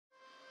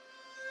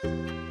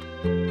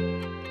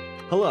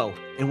Hello,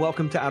 and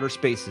welcome to Outer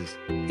Spaces,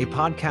 a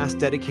podcast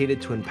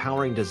dedicated to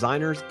empowering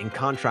designers and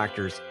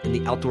contractors in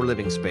the outdoor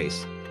living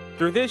space.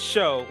 Through this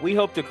show, we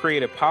hope to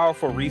create a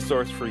powerful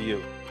resource for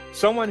you,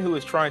 someone who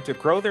is trying to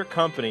grow their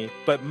company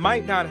but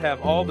might not have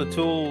all the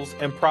tools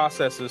and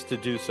processes to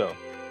do so.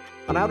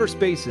 On Outer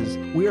Spaces,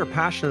 we are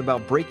passionate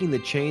about breaking the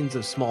chains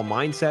of small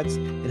mindsets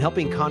and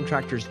helping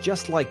contractors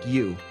just like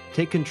you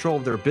take control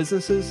of their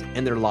businesses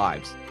and their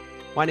lives.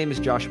 My name is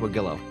Joshua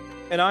Gillow.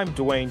 And I'm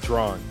Dwayne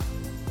Drawn.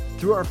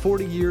 Through our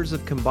 40 years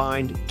of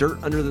combined dirt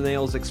under the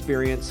nails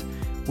experience,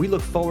 we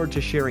look forward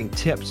to sharing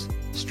tips,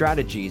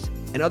 strategies,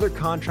 and other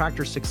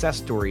contractor success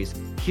stories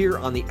here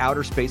on the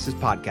Outer Spaces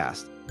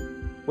podcast.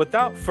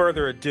 Without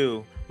further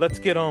ado, let's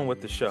get on with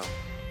the show.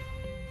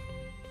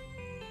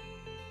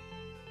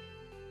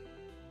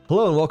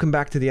 Hello and welcome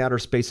back to the Outer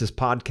Spaces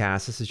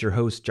podcast. This is your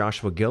host,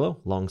 Joshua Gillow,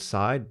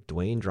 alongside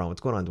Dwayne Drawn. What's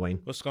going on,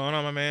 Dwayne? What's going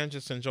on, my man?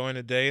 Just enjoying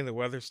the day. The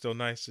weather's still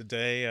nice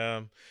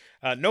today.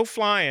 No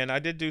flying. I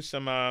did do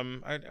some,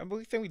 I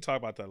think we talked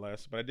about that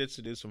last, but I did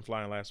do some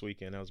flying last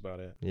weekend. That was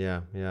about it.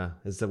 Yeah.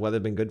 Has the weather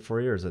been good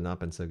for you or has it not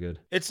been so good?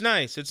 It's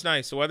nice.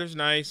 The weather's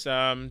nice.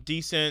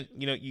 Decent.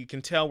 You know, you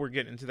can tell we're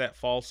getting into that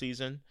fall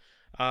season.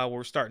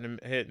 We're starting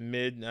to hit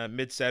mid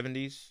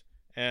 70s.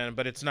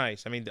 But it's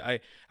nice. I mean, I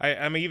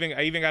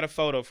even got a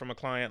photo from a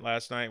client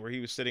last night where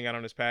he was sitting out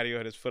on his patio,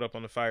 had his foot up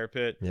on the fire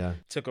pit. Yeah.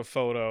 Took a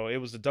photo. It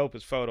was the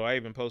dopest photo. I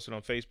even posted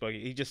on Facebook.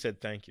 He just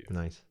said thank you.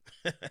 Nice.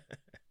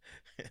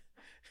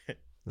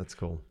 That's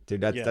cool,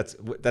 dude. That's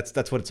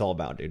what it's all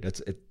about,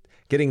 dude.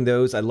 Getting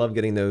those. I love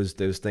getting those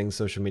things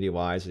social media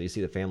wise. You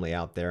see the family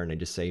out there and they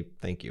just say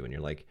thank you, and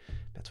you're like,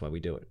 that's why we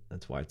do it.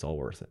 That's why it's all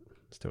worth it.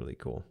 It's totally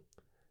cool.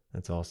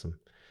 That's awesome.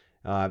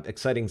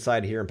 Exciting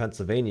side here in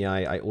Pennsylvania.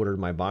 I ordered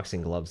my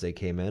boxing gloves. They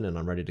came in and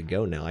I'm ready to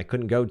go now. I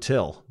couldn't go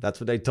till. That's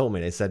what they told me.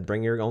 They said,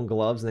 bring your own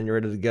gloves and then you're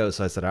ready to go.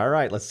 So I said, all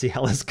right, let's see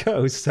how this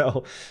goes.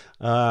 So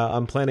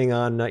I'm planning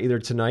on either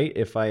tonight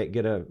if I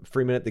get a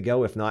free minute to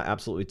go. If not,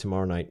 absolutely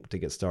tomorrow night to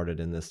get started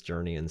in this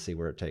journey and see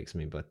where it takes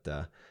me.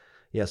 But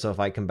yeah, so if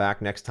I come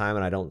back next time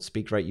and I don't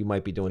speak right, you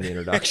might be doing the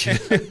introduction.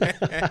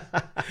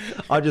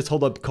 I'll just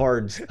hold up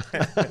cards.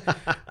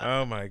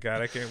 Oh my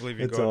God, I can't believe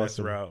you're It's going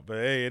awesome. this route. But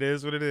hey, it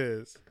is what it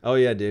is. Oh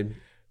yeah, dude.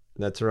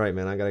 That's right,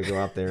 man. I got to go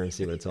out there and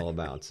see what it's all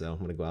about. So I'm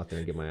going to go out there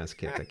and get my ass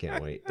kicked. I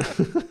can't wait.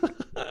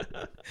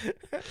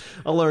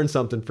 I'll learn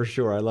something for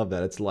sure. I love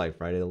that. It's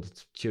life, right? It'll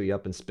chew you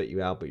up and spit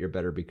you out, but you're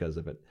better because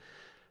of it.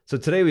 So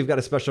today we've got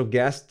a special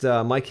guest,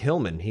 Mike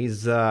Hillman.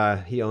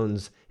 He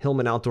owns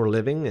Hillman Outdoor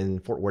Living in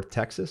Fort Worth,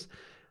 Texas.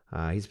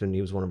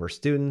 He was one of our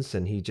students,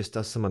 and he just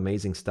does some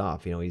amazing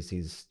stuff. You know,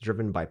 he's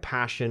driven by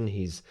passion.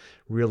 He's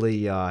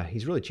really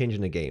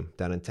changing the game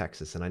down in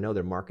Texas, and I know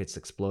their market's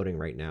exploding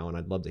right now, and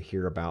I'd love to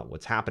hear about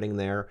what's happening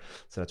there.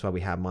 So that's why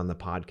we have him on the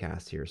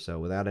podcast here. So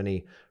without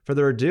any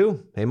further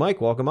ado, hey Mike,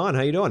 welcome on.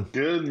 How you doing?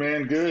 Good,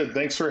 man. Good.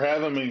 Thanks for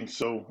having me.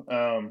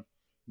 So,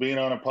 being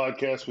on a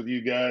podcast with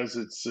you guys,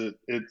 it's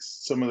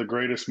some of the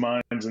greatest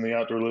minds in the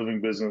outdoor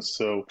living business.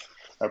 So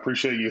I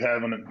appreciate you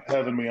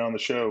having me on the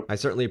show. I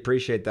certainly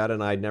appreciate that,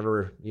 and I'd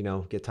never,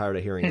 get tired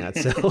of hearing that.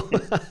 So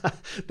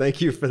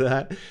thank you for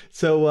that.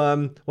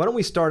 So why don't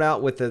we start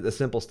out with the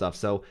simple stuff?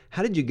 So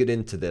how did you get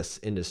into this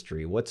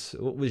industry? What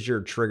was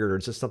your trigger? Or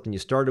is this something you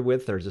started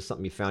with, or is this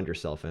something you found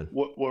yourself in?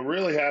 What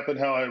really happened,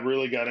 how I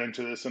really got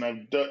into this, and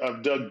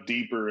I've dug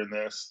deeper in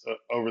this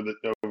over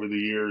the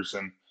years.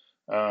 And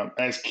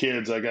as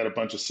kids, I got a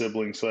bunch of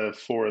siblings, so I have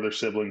 4 other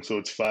siblings, so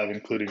it's 5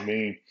 including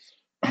me.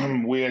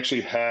 We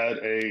actually had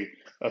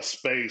a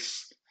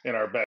space in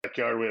our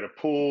backyard. We had a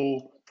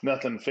pool,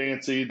 nothing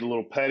fancy, the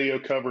little patio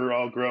cover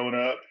all growing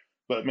up.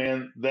 But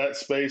man, that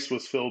space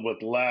was filled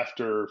with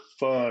laughter,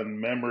 fun,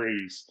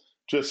 memories,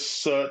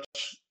 just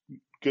such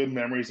good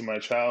memories of my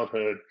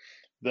childhood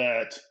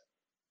that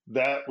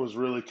was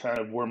really kind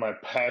of where my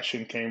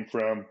passion came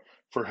from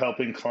for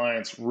helping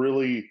clients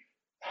really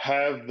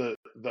have the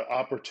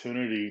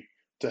opportunity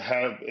to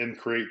have and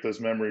create those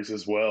memories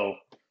as well.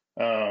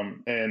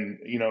 And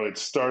I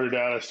started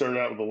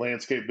out with a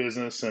landscape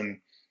business, and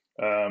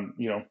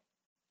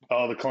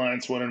all the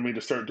clients wanted me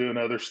to start doing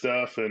other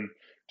stuff, and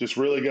just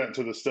really got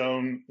into the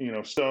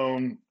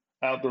stone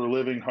outdoor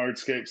living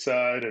hardscape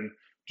side, and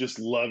just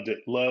loved it.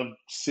 Loved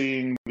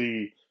seeing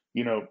the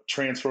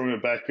transforming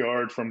a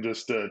backyard from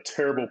just a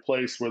terrible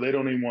place where they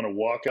don't even want to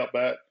walk out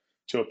back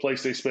to a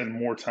place they spend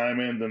more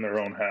time in than their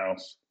own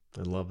house.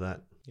 I love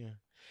that. Yeah.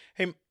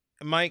 Hey,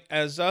 Mike,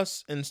 as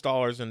us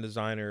installers and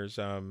designers,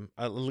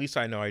 at least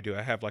I know I do,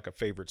 I have like a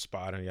favorite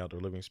spot in the outdoor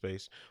living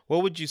space.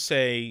 What would you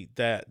say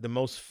that the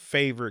most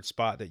favorite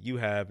spot that you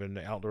have in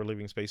the outdoor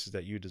living spaces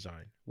that you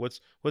design? What's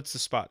the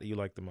spot that you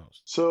like the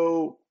most?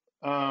 So,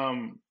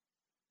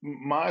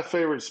 my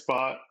favorite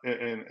spot,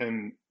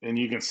 and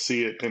you can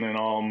see it in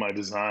all my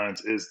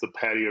designs, is the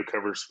patio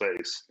cover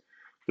space.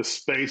 The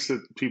space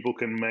that people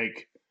can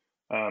make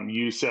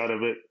use out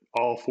of it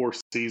all 4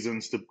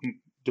 seasons.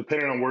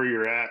 Depending on where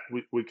you're at,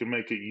 we can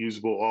make it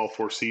usable all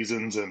 4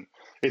 seasons. And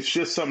it's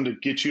just something to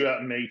get you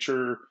out in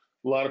nature.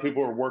 A lot of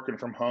people are working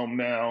from home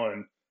now,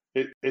 and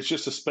it's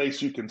just a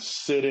space you can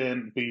sit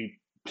in, be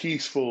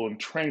peaceful and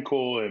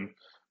tranquil,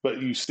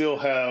 but you still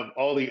have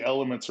all the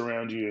elements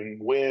around you,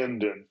 and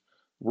wind and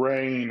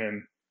rain,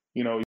 and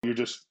you're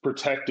just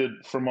protected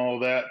from all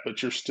that,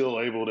 but you're still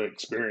able to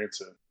experience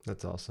it.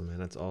 That's awesome, man.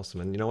 That's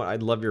awesome. And you know what? I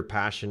love your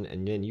passion,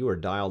 and then you are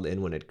dialed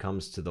in when it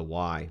comes to the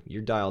why.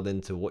 You're dialed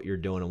into what you're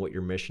doing and what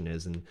your mission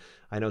is. And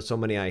I know so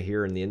many I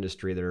hear in the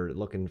industry that are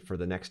looking for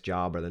the next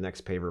job or the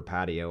next paver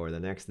patio or the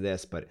next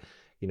this, but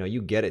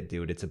you get it,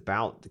 dude. It's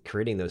about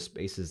creating those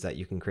spaces that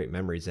you can create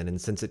memories in. And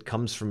since it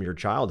comes from your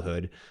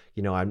childhood,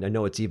 I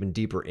know it's even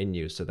deeper in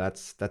you. So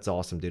that's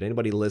awesome, dude.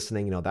 Anybody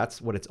listening,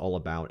 that's what it's all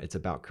about. It's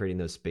about creating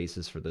those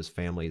spaces for those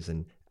families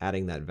and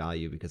adding that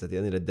value, because at the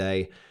end of the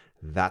day,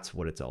 that's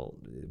why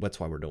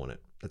we're doing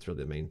it. That's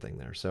really the main thing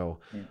there. So,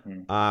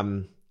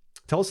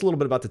 tell us a little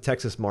bit about the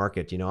Texas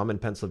market. I'm in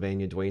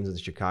Pennsylvania, Dwayne's in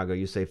Chicago.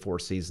 You say Four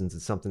Seasons.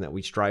 It's something that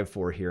we strive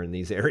for here in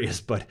these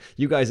areas, but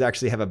you guys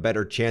actually have a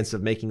better chance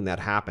of making that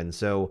happen.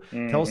 So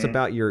tell us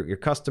about your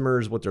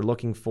customers, what they're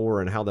looking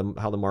for, and how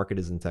the market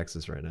is in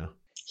Texas right now.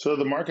 So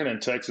the market in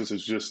Texas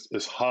is just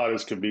as hot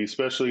as can be,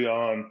 especially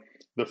on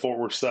the Fort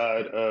Worth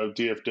side of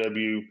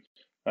DFW.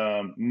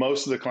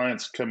 Most of the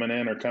clients coming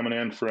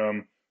in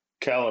from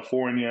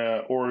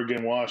California,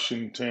 Oregon,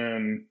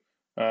 Washington,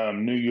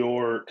 New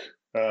York.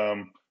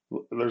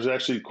 There's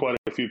actually quite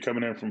a few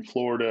coming in from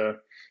Florida,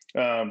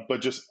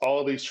 but just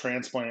all these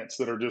transplants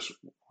that are just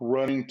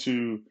running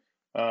to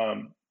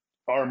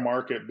our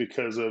market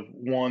because of,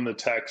 one, the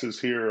taxes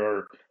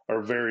here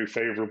are very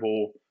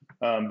favorable,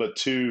 but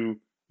two,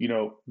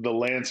 the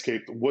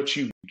landscape, what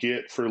you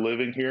get for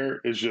living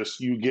here is just,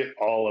 you get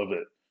all of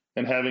it.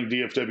 And having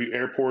DFW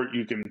Airport,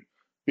 you can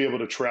be able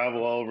to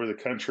travel all over the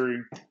country.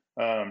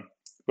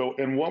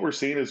 And what we're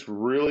seeing is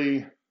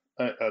really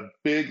a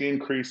big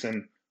increase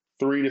in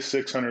 300,000 to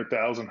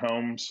 600,000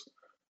 homes.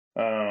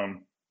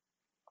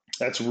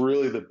 That's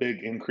really the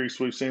big increase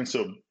we've seen.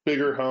 So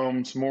bigger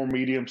homes, more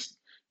mediums,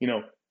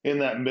 in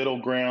that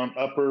middle ground,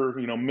 upper,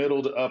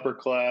 middle to upper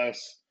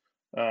class,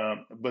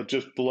 but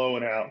just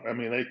blowing out. I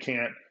mean,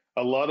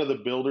 a lot of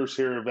the builders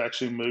here have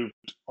actually moved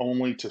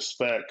only to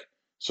spec.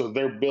 So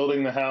they're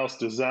building the house,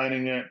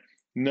 designing it,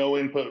 no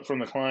input from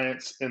the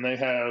clients, and they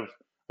have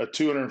a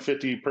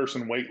 250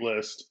 person wait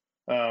list.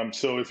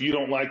 So if you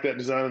don't like that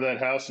design of that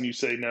house and you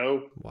say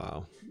no,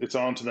 wow, it's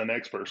on to the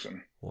next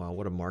person. Wow,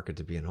 what a market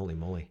to be in! Holy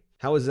moly!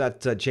 How has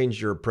that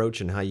changed your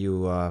approach and how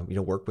you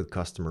work with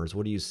customers?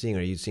 What are you seeing?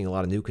 Are you seeing a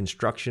lot of new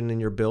construction in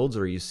your builds,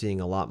 or are you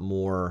seeing a lot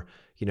more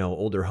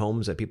older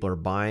homes that people are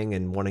buying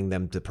and wanting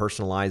them to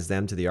personalize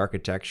them to the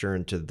architecture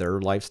and to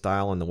their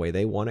lifestyle and the way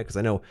they want it? Because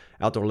I know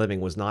outdoor living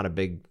was not a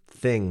big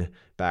thing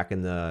back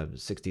in the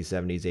 60s,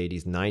 70s,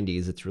 80s,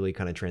 90s. It's really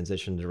kind of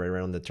transitioned right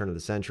around the turn of the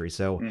century.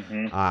 So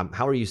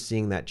how are you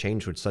seeing that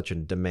change with such a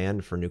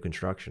demand for new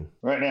construction?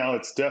 Right now,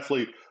 it's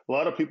definitely a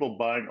lot of people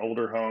buying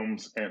older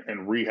homes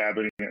and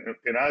rehabbing it.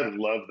 And I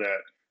love that,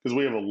 because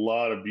we have a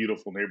lot of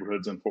beautiful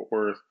neighborhoods in Fort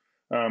Worth.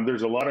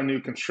 There's a lot of new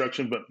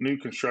construction, but new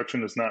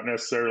construction is not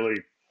necessarily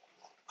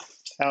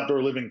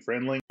outdoor living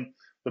friendly.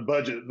 The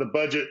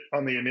budget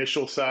on the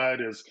initial side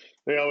is,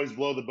 they always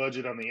blow the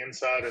budget on the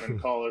inside and then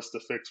call us to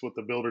fix what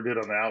the builder did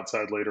on the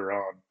outside later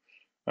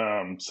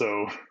on.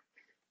 So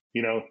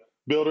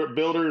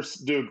builders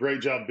do a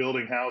great job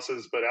building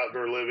houses, but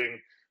outdoor living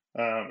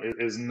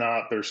is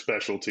not their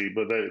specialty,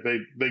 but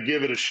they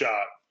give it a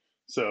shot.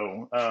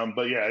 So,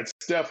 but yeah, it's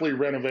definitely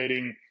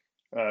renovating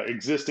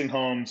existing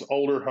homes,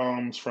 older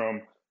homes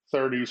from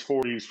 30s,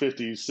 40s,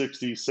 50s,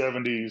 60s,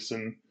 70s,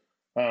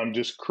 and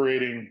just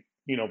creating,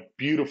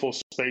 beautiful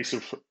space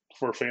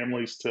for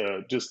families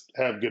to just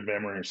have good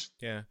memories.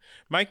 Yeah.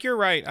 Mike, you're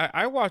right.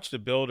 I watched a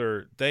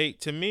builder.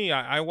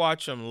 I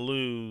watch them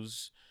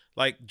lose,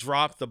 like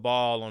drop the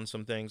ball on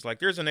some things. Like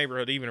there's a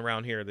neighborhood even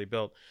around here, they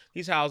built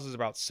these houses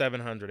about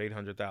 700,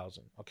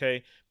 800,000.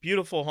 Okay.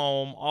 Beautiful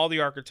home. All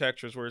the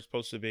architecture is where it's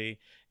supposed to be.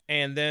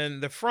 And then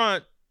the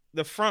front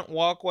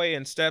walkway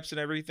and steps and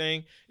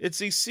everything, it's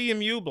these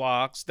CMU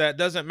blocks that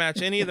doesn't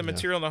match any of the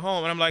material in the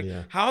home. And I'm like,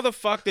 how the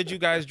fuck did you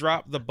guys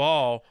drop the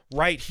ball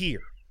right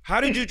here? How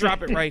did you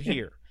drop it right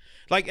here?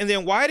 Like, and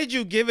then why did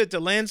you give it to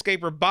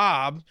landscaper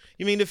Bob?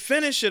 You mean to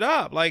finish it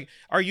up? Like,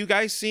 are you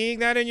guys seeing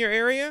that in your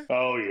area?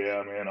 Oh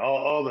yeah, man,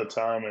 all the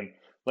time. And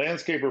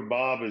landscaper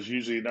Bob is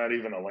usually not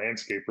even a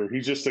landscaper.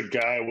 He's just a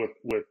guy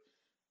with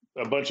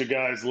a bunch of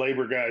guys,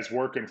 labor guys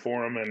working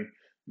for him, and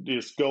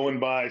just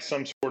going by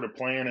some sort of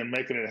plan and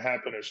making it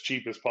happen as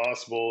cheap as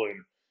possible.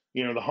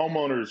 And the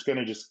homeowner is going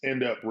to just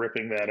end up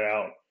ripping that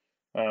out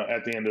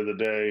at the end of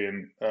the day.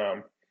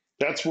 And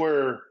that's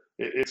where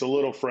it's a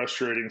little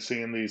frustrating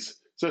seeing these.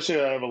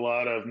 Especially, I have a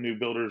lot of new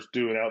builders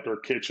doing outdoor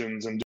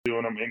kitchens and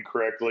doing them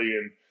incorrectly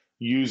and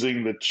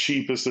using the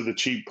cheapest of the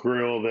cheap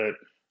grill that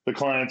the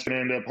client's going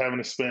to end up having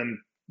to spend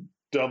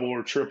double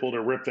or triple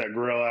to rip that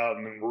grill out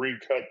and then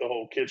recut the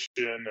whole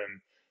kitchen.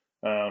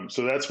 And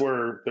so that's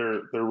where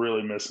they're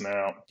really missing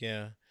out.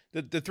 Yeah.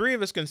 The three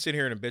of us can sit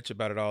here and bitch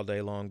about it all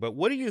day long, but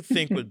what do you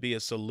think would be a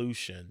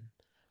solution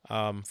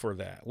for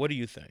that? What do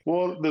you think?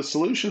 Well, the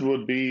solution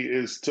would be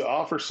is to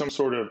offer some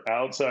sort of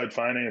outside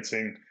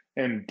financing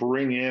and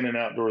bring in an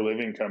outdoor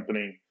living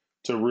company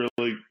to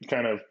really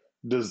kind of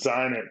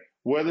design it.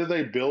 Whether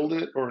they build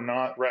it or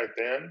not right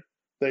then,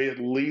 they at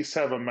least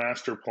have a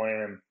master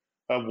plan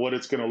of what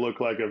it's going to look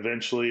like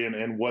eventually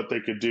and what they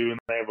could do. And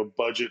they have a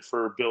budget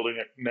for building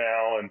it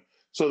now. And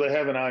so they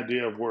have an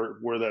idea of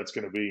where that's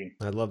going to be.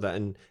 I love that.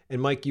 And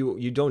Mike,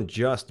 you don't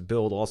just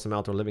build awesome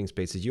outdoor living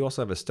spaces. You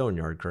also have a stone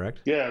yard,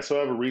 correct? Yeah. So I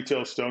have a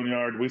retail stone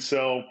yard. We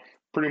sell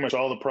pretty much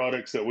all the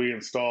products that we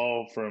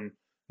install, from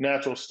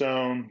natural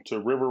stone to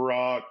river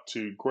rock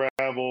to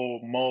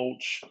gravel,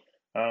 mulch.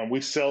 We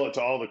sell it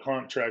to all the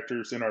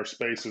contractors in our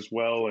space as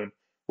well. And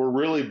we're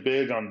really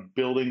big on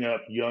building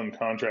up young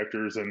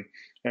contractors and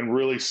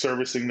really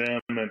servicing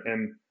them.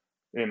 And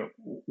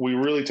we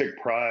really take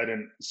pride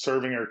in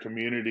serving our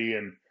community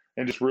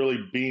and just really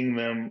being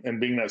them and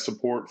being that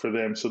support for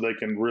them so they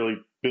can really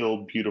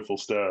build beautiful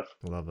stuff.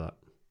 I love that.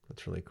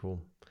 That's really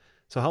cool.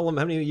 So how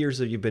many years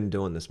have you been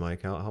doing this,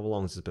 Mike? How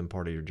long has this been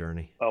part of your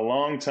journey? A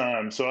long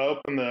time. So I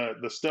opened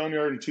the stone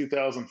yard in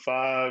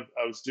 2005.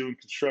 I was doing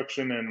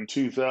construction in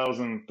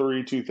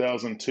 2003,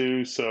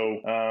 2002. So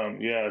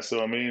yeah.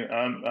 So I mean,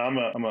 I'm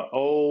an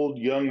old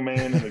young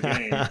man in the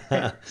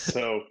game.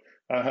 So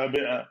I've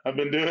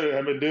been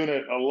doing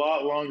it a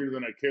lot longer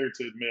than I care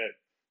to admit.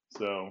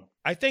 So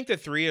I think the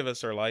three of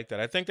us are like that.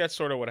 I think that's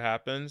sort of what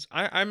happens.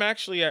 I'm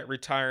actually at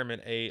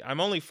retirement age. I'm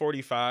only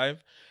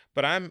 45.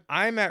 But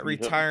I'm at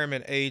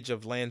retirement age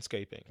of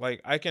landscaping.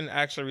 Like, I can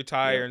actually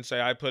retire and say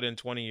I put in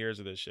 20 years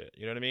of this shit.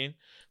 You know what I mean?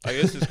 Like,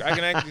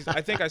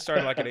 I think I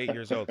started like at 8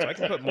 years old, so I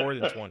can put more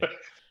than 20.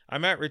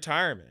 I'm at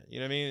retirement. You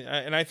know what I mean?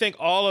 And I think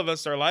all of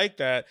us are like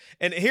that.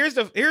 And here's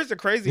the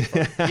crazy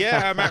part.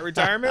 Yeah, I'm at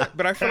retirement,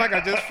 but I feel like I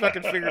just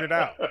fucking figured it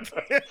out.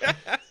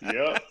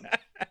 Yep.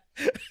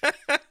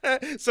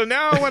 So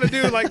now I want to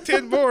do like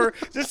 10 more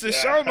just to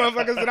show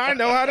motherfuckers that I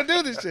know how to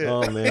do this shit.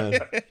 Oh man,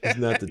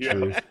 isn't that the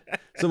truth?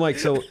 So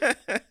Mike, go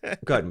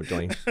ahead,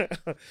 McDwayne.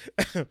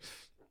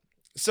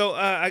 So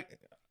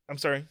I'm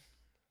sorry.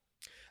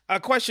 A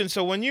question.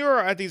 So when you are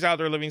at these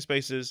outdoor living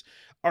spaces,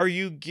 are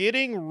you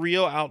getting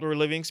real outdoor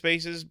living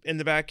spaces in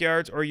the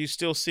backyards, or are you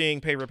still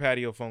seeing paper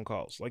patio phone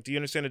calls? Like, do you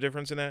understand the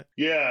difference in that?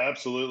 Yeah,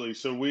 absolutely.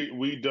 So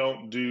we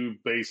don't do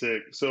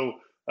basic. So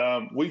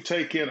we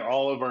take in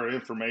all of our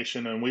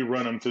information and we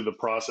run them through the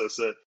process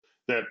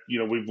that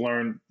we've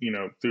learned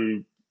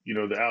through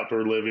the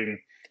outdoor living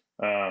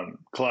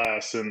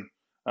class, and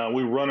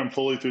we run them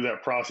fully through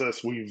that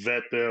process. We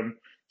vet them.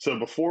 So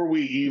before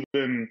we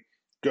even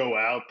go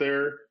out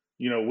there,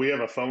 we have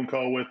a phone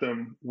call with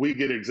them. We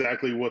get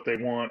exactly what they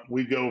want.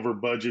 We go over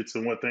budgets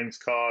and what things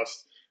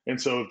cost. And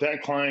so if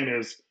that client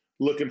is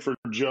looking for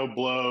Joe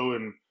Blow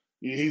and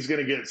he's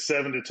going to get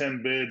 7 to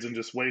 10 bids and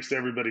just waste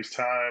everybody's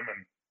time,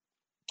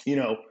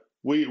 and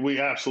we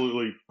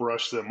absolutely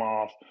brush them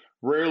off.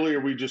 Rarely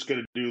are we just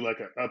going to do like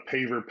a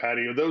paver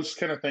patio. Those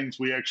kind of things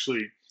we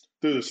actually,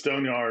 through the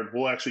stone yard,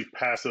 we'll actually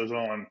pass those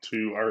on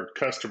to our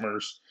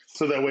customers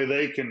so that way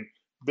they can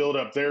build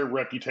up their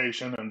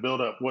reputation and build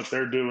up what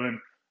they're doing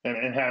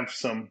and have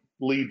some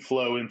lead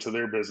flow into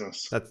their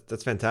business.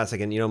 That's fantastic.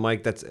 And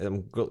Mike,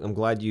 I'm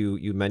glad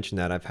you mentioned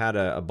that. I've had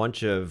a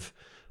bunch of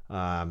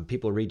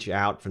people reach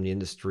out from the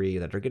industry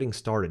that are getting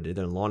started.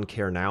 They're in lawn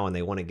care now and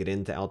they want to get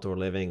into outdoor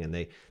living, and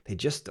they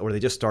just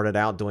started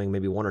out doing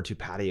maybe 1 or 2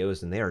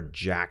 patios, and they are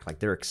jacked. Like,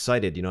 they're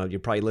excited. You're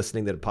probably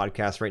listening to the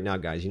podcast right now,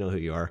 guys. You know who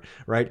you are,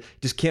 right?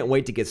 Just can't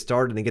wait to get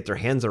started and get their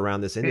hands around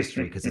this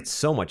industry because it's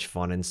so much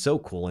fun and so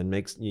cool, and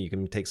you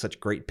can take such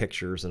great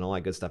pictures and all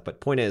that good stuff.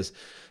 But point is,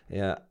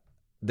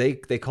 they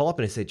call up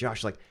and they say,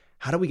 Josh, like,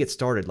 how do we get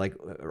started? Like,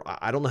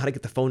 I don't know how to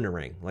get the phone to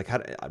ring. Like,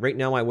 right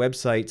now my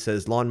website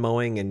says lawn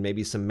mowing and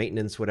maybe some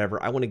maintenance,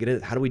 whatever. I want to get in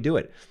it. How do we do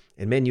it?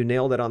 And man, you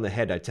nailed it on the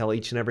head. I tell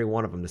each and every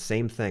one of them the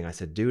same thing. I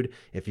said, dude,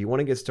 if you want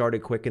to get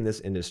started quick in this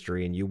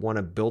industry and you want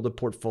to build a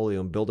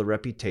portfolio and build a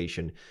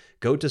reputation,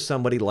 go to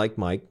somebody like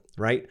Mike,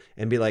 right?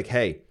 And be like,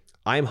 hey,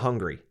 I'm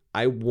hungry.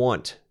 I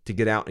want to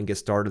get out and get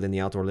started in the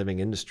outdoor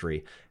living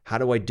industry. How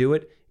do I do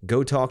it?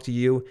 Go talk to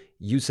you.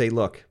 You say,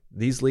 look,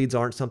 these leads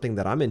aren't something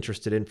that I'm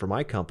interested in for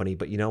my company,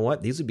 but you know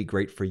what? These would be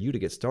great for you to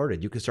get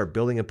started. You can start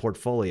building a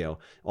portfolio,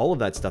 all of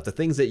that stuff. The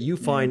things that you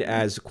find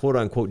as quote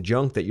unquote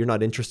junk that you're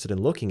not interested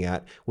in looking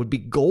at would be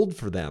gold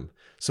for them.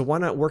 So why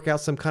not work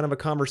out some kind of a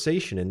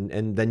conversation,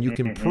 and then you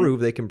can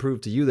they can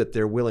prove to you that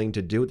they're willing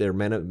to do it. They're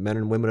men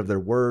and women of their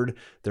word.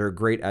 They're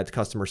great at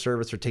customer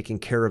service. They're taking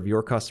care of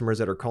your customers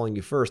that are calling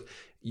you first.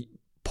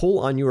 Pull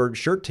on your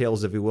shirt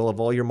tails, if you will, of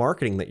all your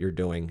marketing that you're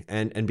doing,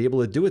 and be able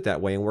to do it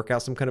that way and work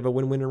out some kind of a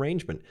win-win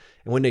arrangement.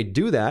 And when they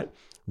do that,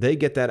 they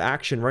get that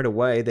action right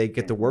away. They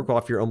get to work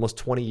off your almost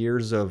 20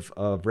 years of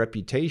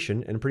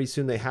reputation, and pretty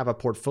soon they have a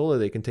portfolio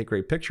they can take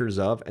great pictures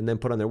of and then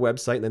put on their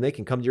website, and then they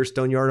can come to your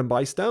stone yard and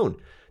buy stone.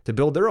 to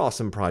build their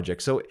awesome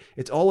projects. So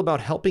it's all about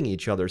helping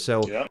each other.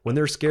 So Yep. when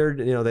they're scared,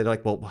 they're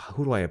like, well,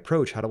 who do I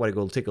approach? How do I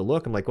go take a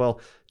look? I'm like,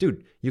 well,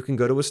 dude, you can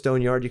go to a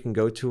stone yard, you can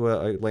go to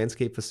a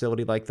landscape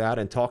facility like that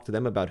and talk to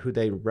them about who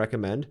they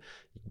recommend.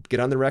 Get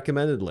on the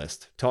recommended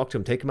list, talk to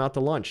them, take them out to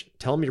lunch,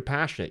 tell them you're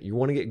passionate, you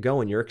want to get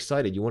going, you're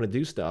excited, you want to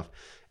do stuff.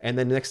 And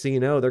then next thing you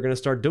know, they're going to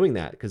start doing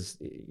that because,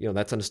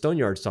 that's on the stone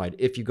yard side.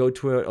 If you go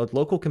to a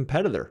local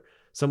competitor,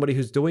 somebody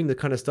who's doing the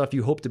kind of stuff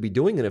you hope to be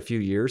doing in a few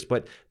years,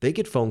 but they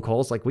get phone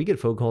calls like we get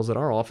phone calls at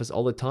our office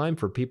all the time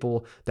for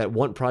people that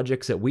want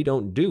projects that we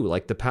don't do,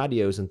 like the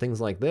patios and things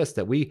like this,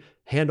 that we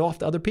hand off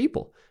to other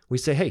people. We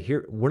say, hey,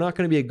 here, we're not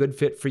going to be a good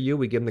fit for you.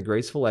 We give them the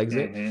graceful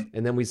exit. Mm-hmm.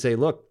 And then we say,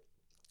 look,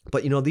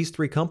 but these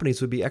 3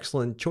 companies would be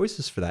excellent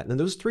choices for that. And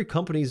those 3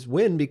 companies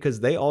win because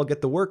they all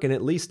get the work and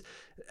at least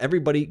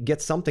everybody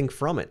gets something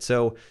from it.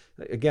 So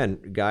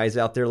again, guys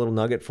out there, a little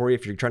nugget for you.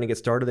 If you're trying to get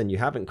started and you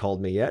haven't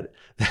called me yet,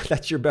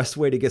 that's your best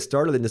way to get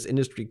started in this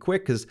industry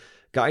quick. Because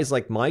guys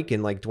like Mike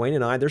and like Dwayne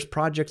and I, there's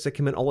projects that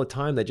come in all the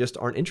time that just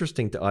aren't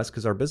interesting to us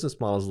because our business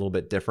model is a little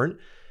bit different.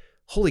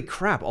 Holy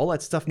crap, all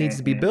that stuff needs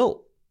to be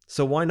built.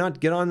 So why not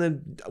get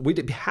on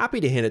we'd be happy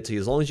to hand it to you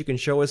as long as you can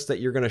show us that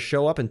you're going to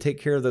show up and take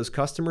care of those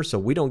customers so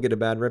we don't get a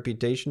bad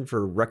reputation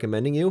for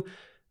recommending you.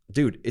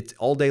 Dude, it's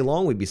all day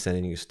long we'd be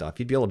sending you stuff.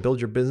 You'd be able to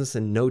build your business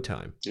in no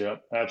time.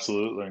 Yep,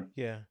 absolutely.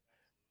 Yeah.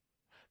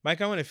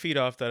 Mike, I want to feed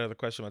off that other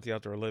question about the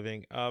outdoor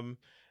living.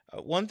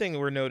 One thing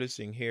we're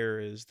noticing here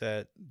is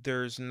that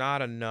there's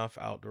not enough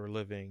outdoor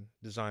living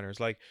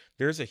designers. Like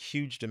there's a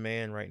huge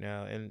demand right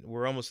now, and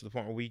we're almost to the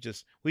point where we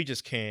just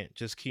can't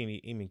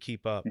even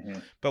keep up. Mm-hmm.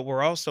 But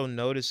we're also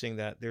noticing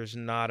that there's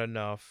not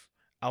enough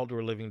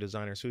outdoor living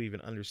designers who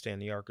even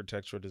understand the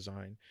architectural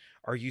design.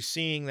 Are you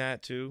seeing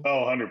that too?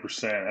 Oh,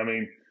 100%. I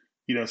mean,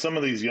 some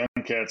of these young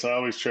cats, I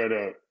always try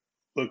to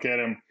look at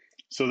them.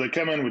 So they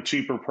come in with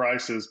cheaper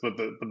prices, but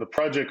the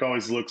project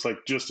always looks like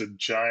just a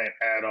giant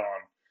add-on.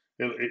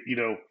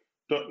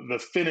 The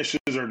finishes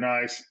are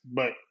nice,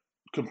 but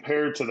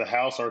compared to the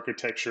house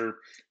architecture,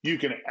 you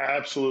can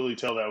absolutely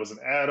tell that was an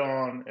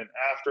add-on, an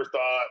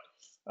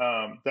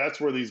afterthought. That's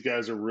where these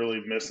guys are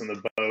really missing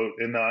the boat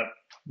and not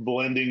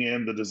blending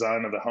in the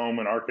design of the home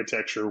and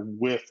architecture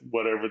with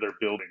whatever they're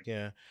building.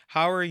 Yeah.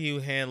 How are you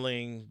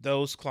handling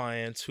those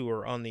clients who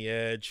are on the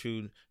edge,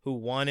 who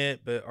want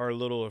it but are a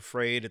little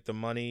afraid that the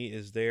money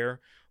is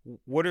there?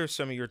 What are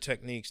some of your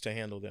techniques to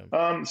handle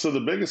them? So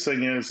the biggest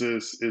thing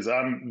is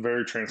I'm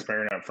very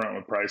transparent up front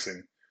with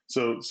pricing.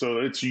 So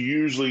it's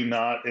usually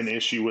not an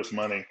issue with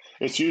money.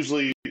 It's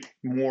usually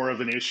more of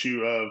an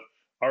issue of,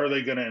 are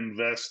they going to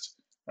invest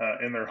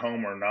in their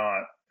home or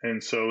not?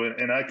 And so,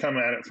 and I come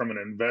at it from an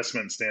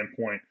investment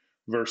standpoint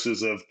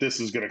versus of this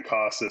is going to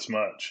cost this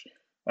much.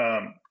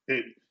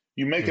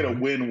 You make it a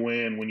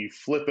win-win when you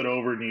flip it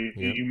over and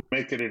you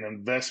make it an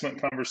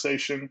investment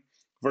conversation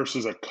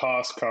versus a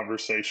cost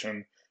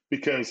conversation,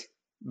 because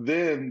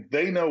then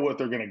they know what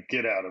they're going to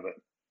get out of it.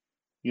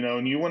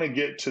 And you want to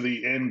get to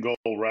the end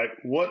goal, right?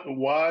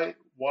 Why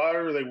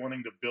are they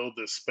wanting to build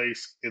this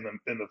space in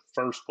the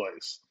first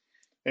place?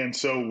 And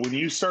so when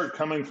you start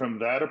coming from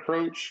that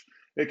approach,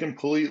 it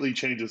completely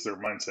changes their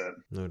mindset.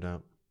 No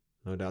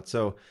doubt.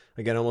 So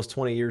again, almost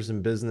 20 years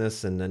in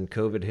business, and then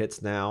COVID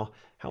hits now.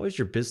 How has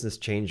your business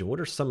changed? And what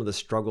are some of the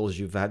struggles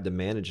you've had to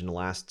manage in the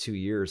last 2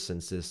 years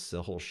since this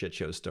whole shit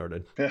show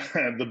started?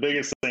 The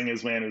biggest thing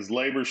is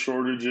labor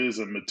shortages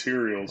and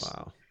materials.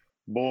 Wow.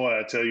 Boy,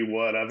 I tell you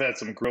what, I've had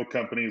some grill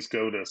companies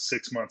go to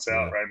 6 months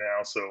out right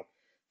now. So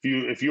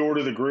if you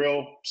order the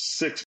grill,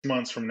 6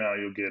 months from now,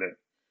 you'll get it.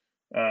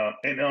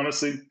 And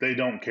honestly, they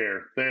don't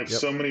care. They have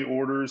so many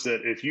orders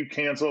that if you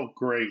cancel,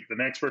 great. The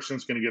next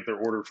person's going to get their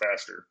order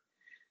faster.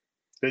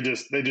 They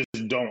just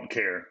don't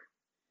care.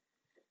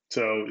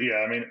 So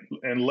yeah, I mean,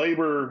 and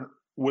labor,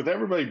 with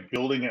everybody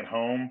building at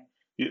home,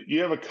 you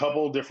have a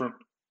couple different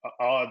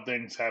odd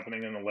things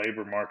happening in the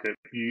labor market.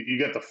 You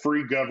got the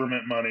free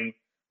government money,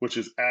 which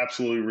is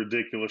absolutely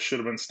ridiculous. Should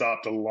have been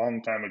stopped a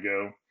long time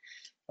ago.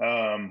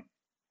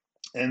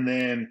 And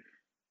then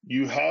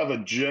you have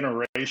a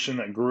generation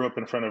that grew up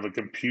in front of a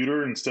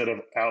computer instead of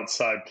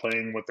outside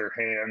playing with their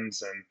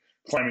hands and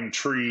climbing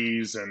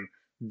trees and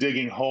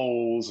digging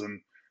holes.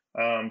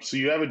 And so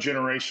you have a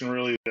generation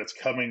really that's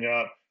coming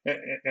up.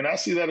 And I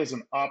see that as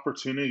an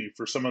opportunity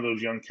for some of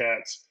those young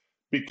cats,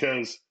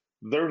 because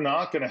they're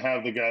not going to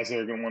have the guys that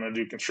are going to want to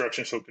do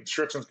construction. So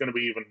construction is going to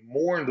be even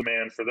more in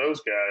demand for those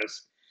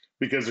guys,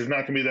 because there's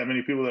not going to be that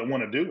many people that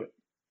want to do it.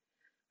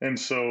 And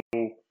so,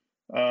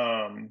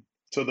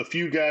 so the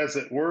few guys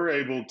that were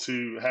able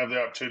to have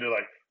the opportunity to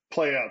like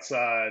play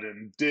outside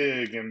and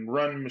dig and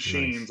run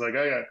machines, like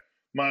I got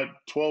my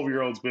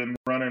 12-year-old's been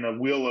running a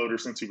wheel loader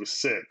since he was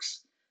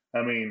 6.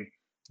 I mean,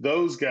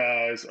 those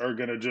guys are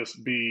going to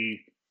just be,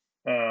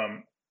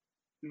 they're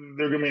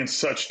going to be in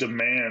such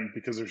demand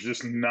because there's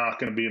just not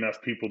going to be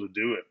enough people to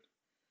do it.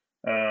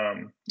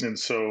 And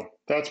so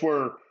that's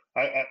where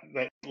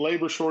that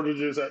labor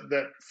shortages,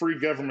 that free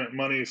government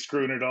money is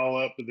screwing it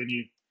all up. But then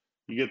you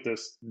get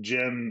this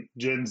Gen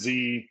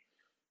Z,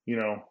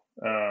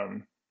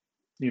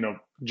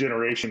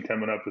 generation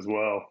coming up as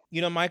well.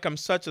 Mike, I'm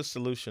such a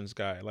solutions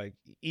guy. Like,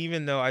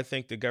 even though I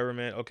think the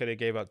government, okay, they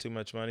gave out too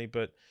much money,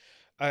 but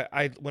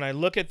I when I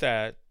look at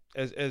that,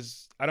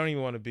 as I don't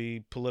even want to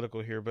be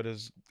political here, but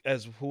as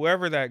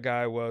whoever that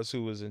guy was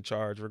who was in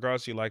charge,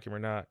 regardless if you like him or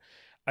not,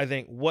 I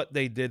think what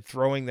they did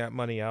throwing that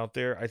money out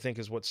there, I think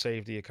is what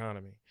saved the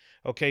economy.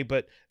 Okay,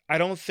 but I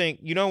don't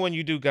think, when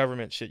you do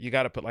government shit, you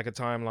got to put like a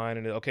timeline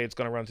and okay, it's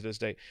going to run to this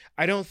date.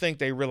 I don't think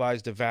they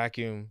realized the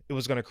vacuum, it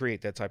was going to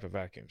create that type of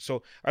vacuum.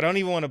 So I don't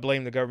even want to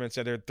blame the government,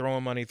 say they're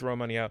throwing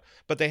money out,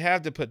 but they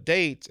have to put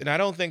dates. And I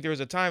don't think there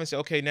was a time and say,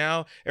 okay,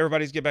 now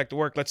everybody's get back to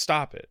work, let's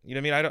stop it. You know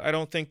what I mean? I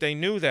don't think they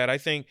knew that. I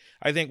think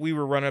we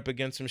were running up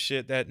against some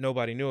shit that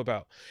nobody knew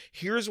about.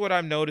 Here's what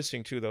I'm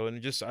noticing too, though,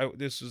 and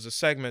this is a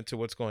segment to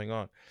what's going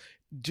on.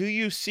 Do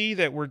you see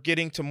that we're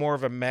getting to more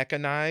of a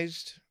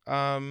mechanized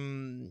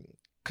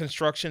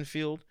construction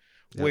field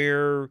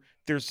where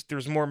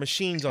there's more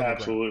machines on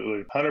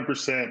Absolutely. The ground?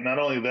 100%. Not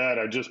only that,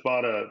 I just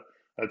bought a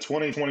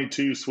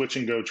 2022 Switch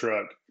and Go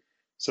truck.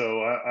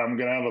 So I'm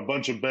going to have a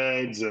bunch of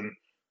beds, and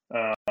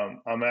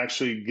I'm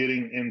actually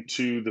getting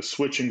into the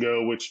Switch and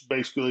Go, which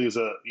basically is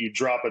you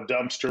drop a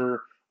dumpster,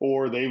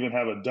 or they even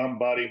have a dump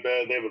body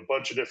bed. They have a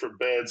bunch of different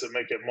beds that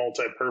make it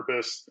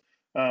multi-purpose.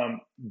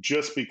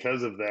 Just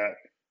because of that,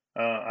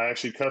 I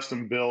actually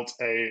custom built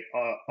a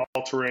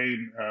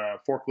all-terrain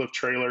forklift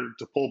trailer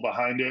to pull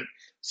behind it.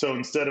 So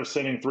instead of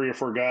sending 3 or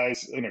 4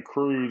 guys in a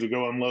crew to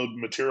go unload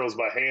materials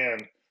by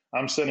hand,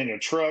 I'm sending a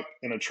truck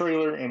and a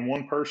trailer and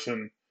one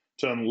person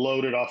to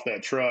unload it off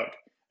that truck.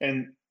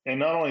 And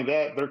not only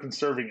that, they're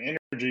conserving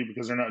energy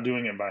because they're not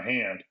doing it by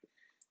hand.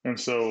 And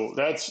so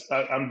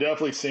I'm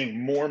definitely seeing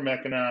more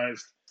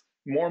mechanized,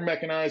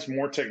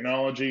 more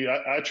technology.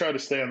 I try to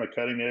stay on the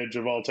cutting edge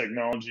of all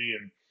technology,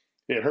 and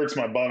it hurts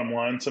my bottom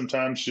line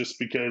sometimes just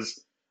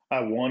because I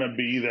want to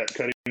be that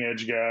cutting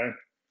edge guy.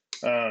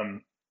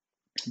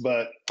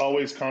 But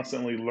always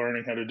constantly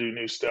learning how to do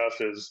new stuff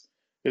is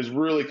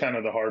really kind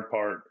of the hard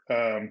part.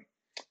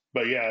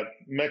 But yeah,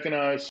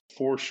 mechanized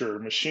for sure.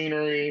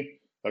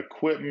 Machinery,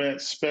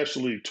 equipment,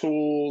 specialty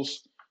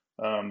tools,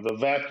 the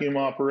vacuum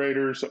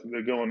operators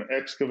that go in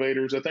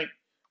excavators. I think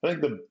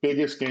the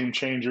biggest game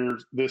changer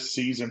this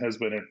season has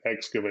been an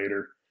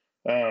excavator.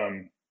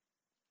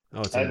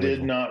 I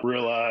did not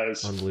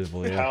realize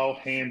how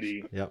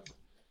handy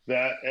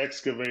that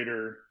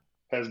excavator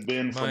has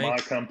been for my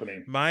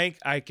company. Mike,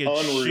 I could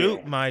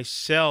shoot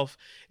myself.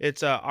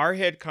 It's our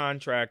head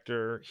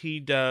contractor. He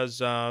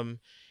does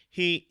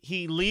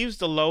he leaves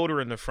the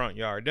loader in the front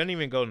yard, doesn't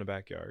even go in the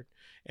backyard.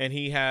 And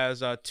he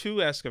has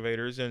 2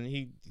 excavators,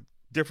 and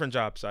different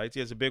job sites. He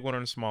has a big one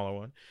and a smaller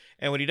one.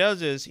 And what he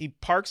does is he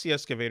parks the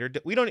excavator.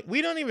 We don't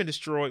even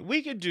destroy.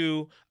 We could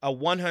do a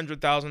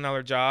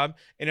 $100,000 job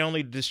and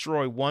only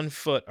destroy 1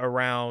 foot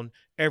around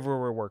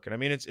everywhere we're working. I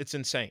mean, it's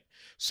insane.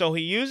 So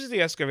he uses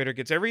the excavator,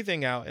 gets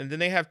everything out, and then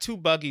they have 2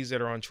 buggies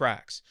that are on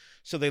tracks.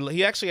 So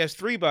he actually has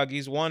 3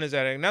 buggies. One is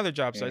at another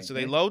job site. So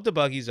they load the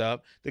buggies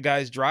up. The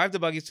guys drive the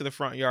buggies to the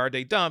front yard.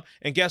 They dump,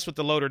 and guess what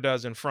the loader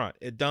does in front?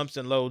 It dumps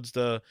and loads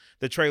the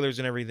trailers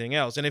and everything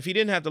else. And if he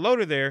didn't have the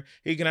loader there,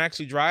 he can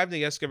actually drive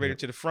the excavator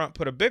to the front,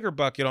 put a bigger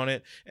bucket on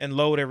it, and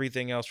load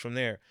everything else from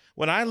there.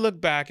 When I look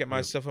back at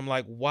myself, I'm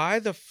like, why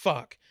the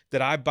fuck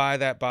did I buy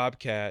that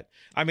Bobcat?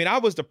 I mean, I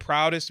was the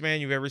proudest man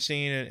you've ever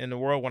seen in the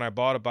world when I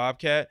bought a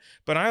Bobcat,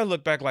 but I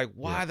look back like,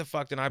 why the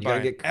fuck did I buy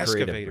an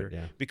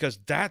excavator? Because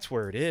that's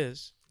where it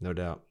is. No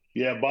doubt.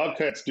 Yeah,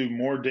 Bobcats do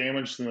more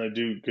damage than they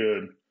do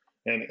good.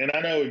 And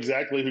I know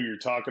exactly who you're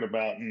talking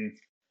about. And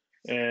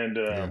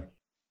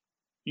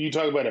you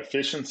talk about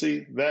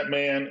efficiency. That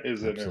man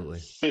is an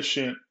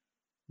efficient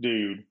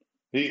dude.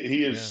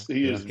 He is.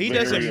 He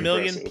does $1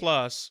 million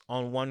plus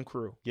on 1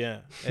 crew.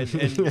 Yeah, and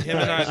him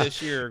and I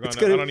this year are gonna.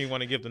 I don't even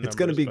want to give the numbers. It's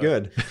gonna be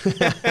good.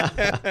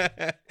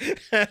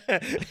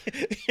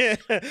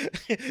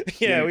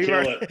 yeah, we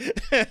were.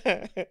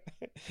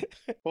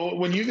 Well,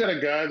 when you got a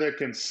guy that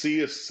can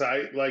see a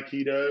site like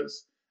he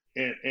does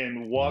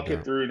and walk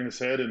it through in his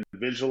head and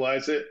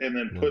visualize it, and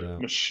then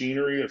put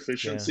machinery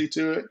efficiency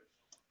to it,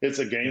 it's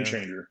a game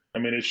changer. I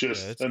mean, it's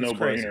just a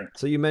no-brainer.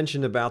 So you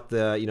mentioned about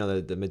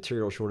the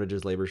material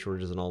shortages, labor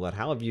shortages, and all that.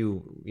 How have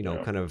you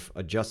kind of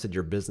adjusted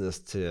your business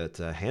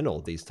to handle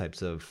these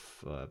types of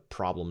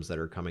problems that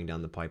are coming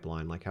down the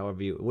pipeline? Like,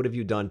 what have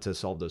you done to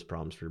solve those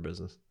problems for your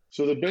business?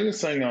 So the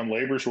biggest thing on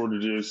labor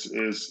shortages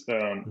is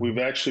we've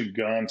actually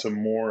gone to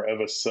more of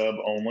a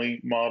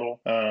sub-only model.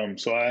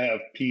 So I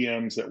have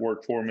PMs that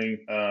work for me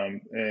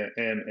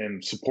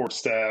and support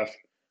staff.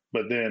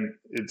 But then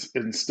it's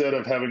instead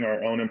of having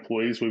our own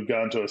employees, we've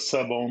gone to a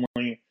sub-only,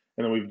 and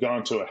then we've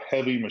gone to a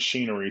heavy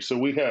machinery. So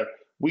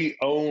we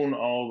own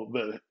all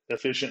the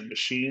efficient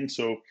machines.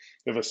 So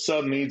if a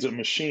sub needs a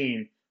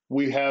machine,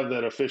 we have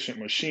that efficient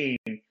machine,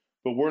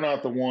 but we're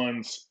not the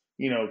ones,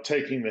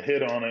 taking the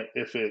hit on it.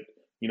 If it,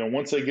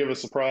 once they give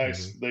us a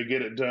price, they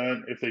get it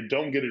done. If they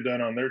don't get it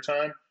done on their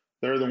time,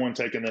 they're the one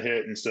taking the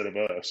hit instead of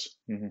us.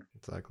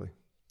 Exactly.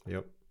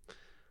 Yep.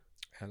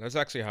 And that's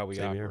actually how we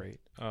operate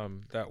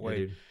that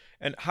way.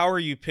 And how are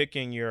you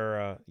picking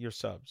your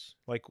subs?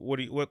 Like,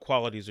 what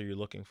qualities are you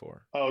looking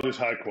for? Oh, just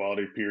high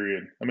quality,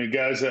 period. I mean,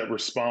 guys that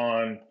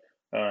respond,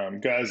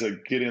 guys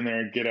that get in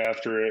there and get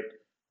after it.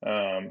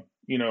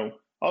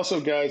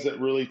 Also guys that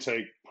really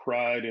take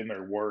pride in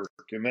their work,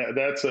 and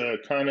that's a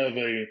kind of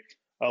a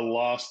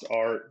lost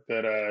art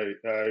that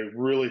I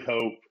really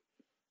hope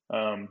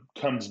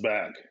comes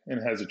back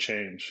and has a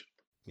change.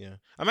 Yeah,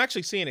 I'm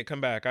actually seeing it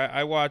come back.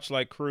 I watch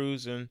like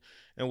Cruz and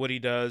what he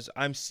does.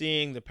 I'm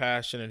seeing the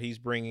passion that he's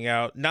bringing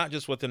out, not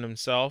just within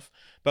himself,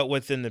 but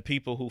within the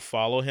people who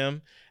follow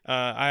him.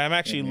 I am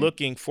actually Hmm.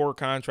 looking for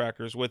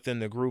contractors within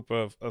the group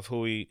of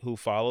who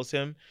follows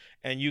him,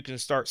 and you can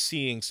start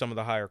seeing some of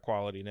the higher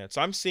quality nets.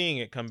 So I'm seeing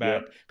it come Yeah.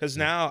 back because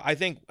now I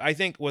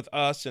think with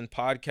us and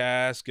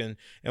podcast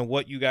and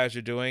what you guys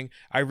are doing,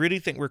 I really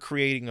think we're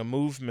creating a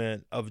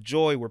movement of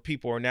joy where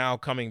people are now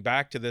coming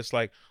back to this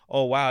like,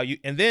 oh wow,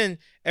 and then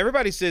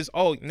everybody says,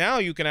 oh, now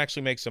you can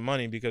actually make some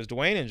money because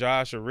Dwayne and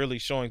Josh are really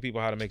showing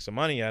people how to make some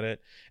money at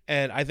it.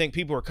 And I think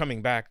people are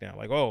coming back now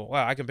like, oh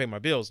wow, I can pay my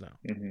bills now.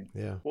 Hmm.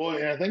 Yeah. Well,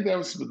 and I think that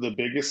was the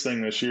biggest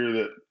thing this year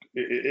that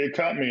it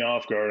caught me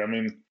off guard. I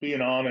mean,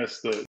 being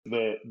honest,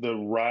 the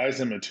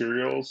rise in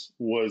materials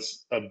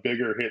was a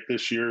bigger hit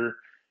this year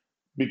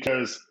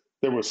because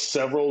there was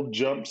several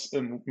jumps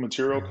in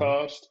material Hmm.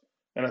 cost,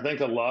 and I think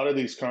a lot of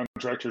these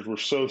contractors were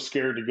so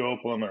scared to go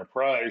up on their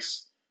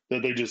price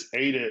that they just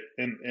ate it.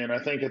 And I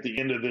think at the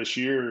end of this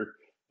year,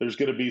 there's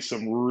going to be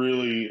some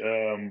really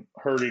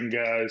hurting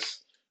guys,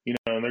 and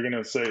they're going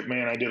to say,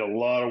 "Man, I did a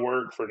lot of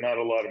work for not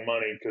a lot of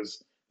money,"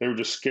 because they were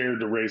just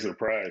scared to raise their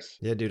price.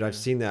 Yeah, dude, I've Yeah.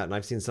 seen that, and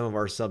I've seen some of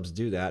our subs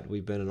do that.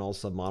 We've been an all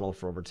sub model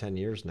for over 10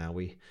 years now.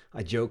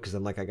 I joke because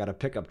I'm like, I got a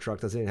pickup truck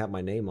that doesn't even have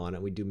my name on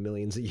it. We do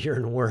millions a year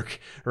in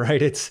work,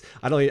 right?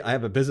 I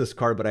have a business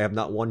card, but I have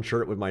not one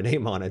shirt with my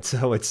name on it.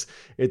 So it's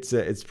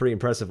pretty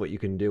impressive what you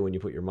can do when you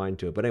put your mind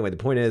to it. But anyway, the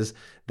point is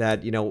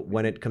that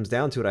when it comes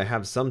down to it, I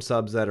have some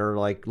subs that are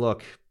like,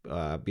 look,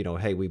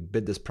 hey, we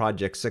bid this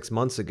project 6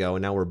 months ago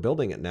and now we're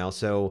building it now.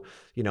 So,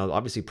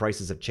 obviously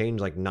prices have changed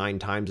like 9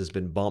 times. There's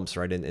been bumps,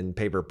 right, in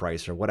paper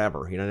price or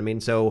whatever. You know what I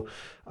mean? So,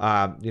 what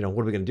are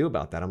we going to do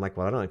about that? I'm like,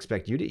 well, I don't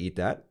expect you to eat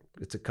that.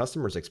 It's a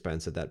customer's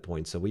expense at that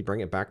point. So we bring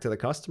it back to the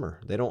customer.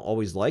 They don't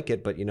always like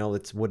it, but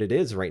it's what it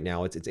is right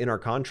now. It's in our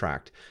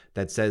contract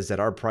that says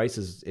that our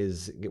price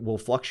will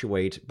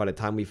fluctuate by the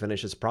time we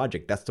finish this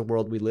project. That's the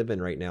world we live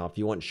in right now. If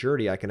you want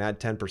surety, I can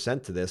add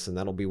 10% to this and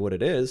that'll be what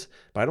it is.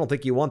 But I don't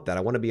think you want that.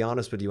 I want to be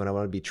honest with you and I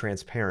want to be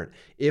transparent.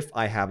 If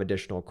I have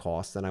additional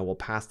costs, then I will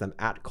pass them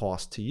at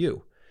cost to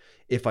you.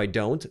 If I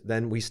don't,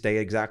 then we stay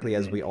exactly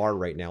as we are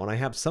right now. And I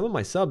have some of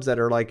my subs that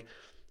are like,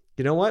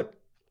 you know what?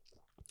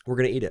 We're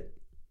going to eat it.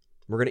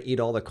 We're going to eat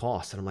all the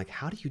costs. And I'm like,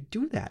 how do you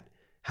do that?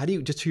 How do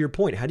you, just to your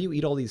point, how do you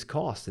eat all these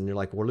costs? And you're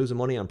like, we're losing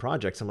money on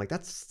projects. I'm like,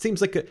 that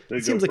seems like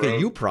a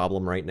you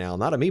problem right now,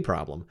 not a me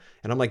problem.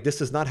 And I'm like,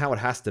 this is not how it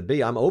has to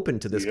be. I'm open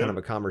to this kind of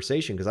a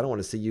conversation because I don't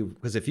want to see you,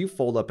 because if you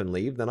fold up and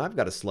leave, then I've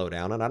got to slow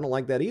down and I don't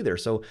like that either.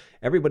 So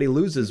everybody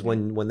loses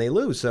when they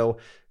lose. So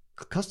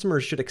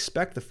customers should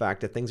expect the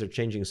fact that things are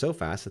changing so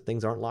fast that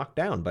things aren't locked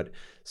down. But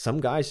some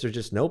guys are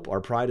just, nope,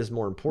 our pride is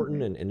more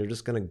important. And they're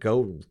just going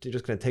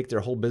to take their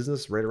whole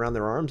business right around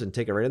their arms and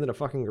take it right into the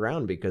fucking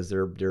ground because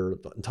their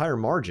entire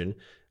margin,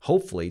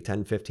 hopefully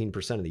 10,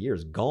 15% of the year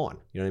is gone.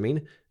 You know what I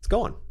mean? It's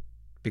gone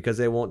because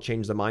they won't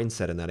change the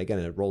mindset. And that, again,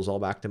 it rolls all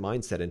back to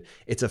mindset. And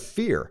it's a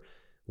fear.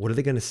 What are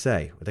they going to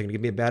say? Are they going to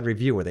give me a bad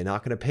review? Are they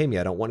not going to pay me?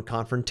 I don't want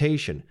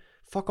confrontation.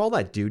 Fuck all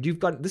that,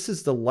 dude. This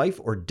is the life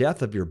or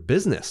death of your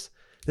business.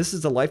 This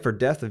is the life or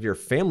death of your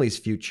family's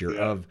future,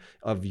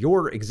 of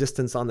your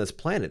existence on this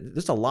planet.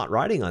 There's a lot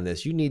riding on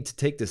this. You need to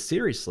take this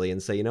seriously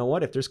and say, you know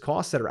what, if there's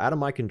costs that are out of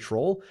my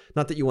control,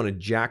 not that you want to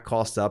jack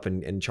costs up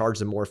and charge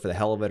them more for the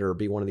hell of it or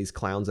be one of these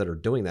clowns that are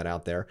doing that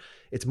out there.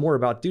 It's more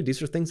about, dude,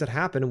 these are things that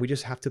happen and we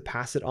just have to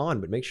pass it on.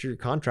 But make sure your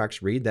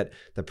contracts read that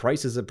the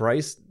price is a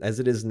price as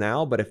it is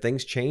now, but if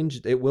things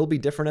change, it will be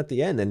different at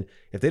the end. And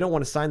if they don't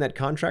want to sign that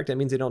contract, that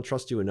means they don't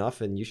trust you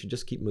enough and you should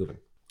just keep moving.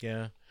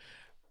 Yeah.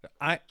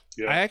 I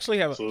Yeah, actually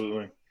have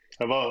absolutely.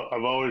 I've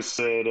always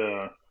said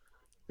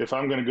if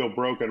I'm going to go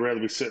broke, I'd rather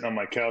be sitting on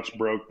my couch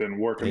broke than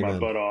working my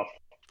butt off.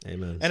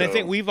 Amen. And I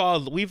think we've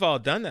all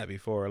done that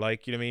before.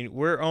 Like, I mean,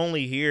 we're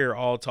only here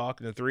all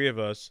talking, the three of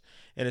us,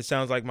 and it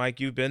sounds like, Mike,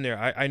 you've been there.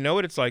 I know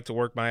what it's like to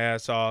work my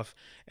ass off,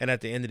 and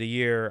at the end of the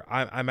year,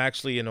 I'm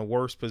actually in a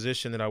worse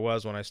position than I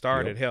was when I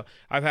started. Hell,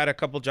 I've had a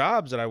couple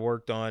jobs that I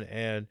worked on,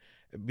 and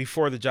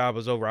before the job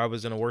was over, I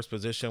was in a worse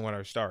position when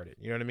I started.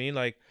 You know what I mean?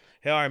 Like,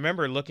 hell, I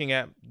remember looking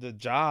at the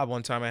job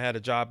one time. I had a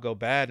job go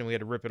bad, and we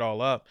had to rip it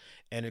all up,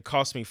 and it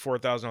cost me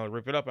 $4,000 to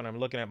rip it up. And I'm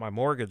looking at my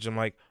mortgage. I'm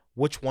like,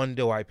 which one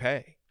do I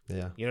pay?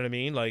 Yeah. You know what I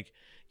mean? Like,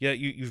 yeah,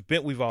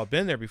 we've all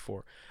been there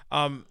before.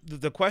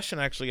 The question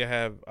actually I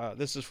have,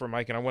 this is for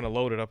Mike, and I want to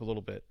load it up a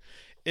little bit,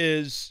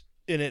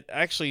 and it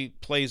actually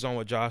plays on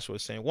what Joshua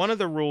was saying. One of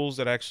the rules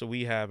that actually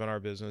we have in our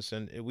business,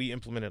 and we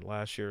implemented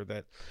last year,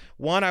 that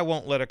one, I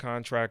won't let a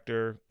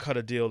contractor cut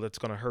a deal that's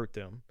going to hurt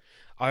them.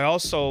 I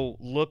also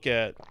look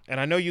at, and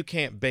I know you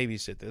can't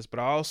babysit this, but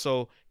I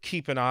also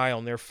keep an eye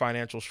on their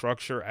financial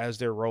structure as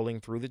they're rolling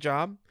through the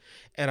job.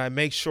 And I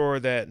make sure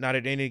that not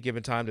at any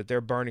given time that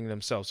they're burning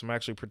themselves. So I'm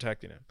actually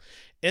protecting them.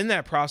 In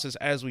that process,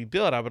 as we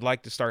build, I would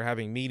like to start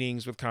having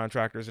meetings with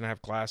contractors and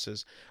have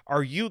classes.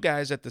 Are you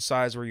guys at the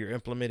size where you're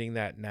implementing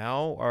that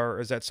now,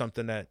 or is that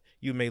something that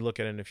you may look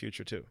at in the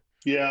future too?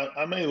 Yeah,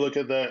 I may look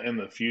at that in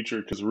the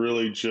future because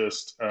really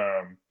just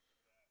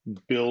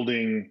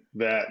building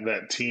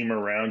that team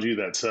around you,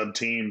 that sub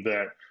team,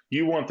 that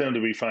you want them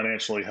to be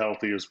financially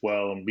healthy as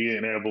well and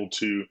being able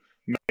to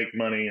make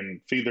money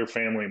and feed their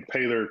family and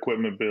pay their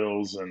equipment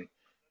bills.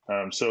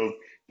 And so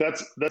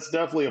that's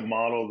definitely a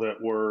model that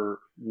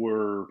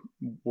we're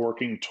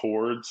working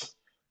towards.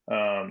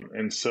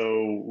 And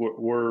so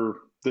we're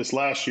this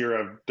last year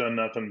I've done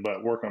nothing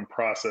but work on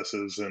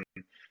processes and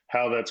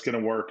how that's going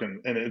to work.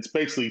 And it's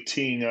basically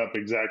teeing up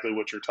exactly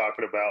what you're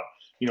talking about.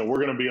 We're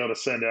going to be able to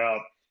send out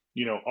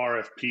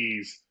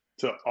RFPs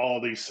to all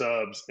these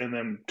subs and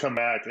then come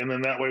back. And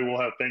then that way we'll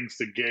have things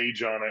to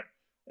gauge on it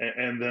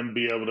and then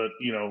be able to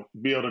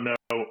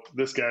know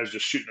this guy's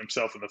just shooting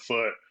himself in the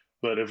foot.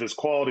 But if his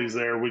quality's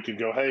there, we could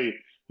go, hey,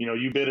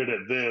 you bid it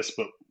at this,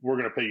 but we're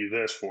going to pay you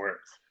this for it.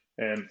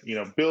 And,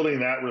 building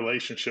that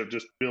relationship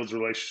just builds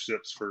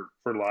relationships for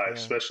life, Yeah.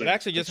 especially It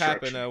actually just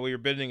happened. construction. We were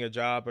bidding a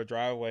job or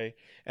driveway,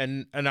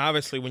 and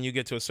obviously when you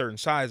get to a certain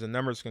size, the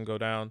numbers can go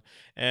down.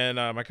 And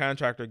my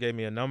contractor gave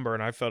me a number,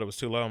 and I felt it was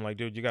too low. I'm like,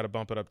 dude, you got to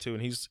bump it up too.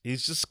 And he's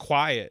just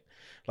quiet,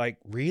 like,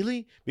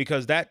 really?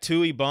 Because that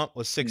TUI bump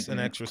was an Hmm.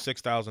 extra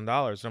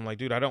 $6,000. And I'm like,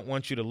 dude, I don't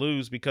want you to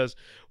lose, because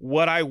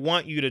what I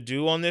want you to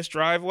do on this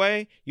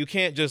driveway, you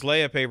can't just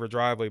lay a paver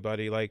driveway,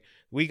 buddy. Like,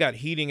 we got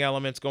heating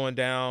elements going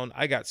down.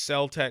 I got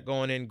cell tech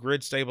going in,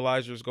 grid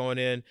stabilizers going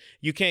in.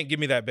 You can't give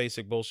me that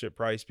basic bullshit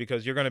price,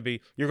 because you're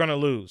gonna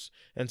lose.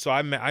 And so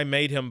I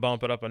made him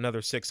bump it up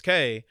another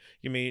 6K.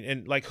 You mean,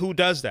 and like, who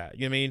does that?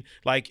 You mean,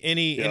 like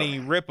any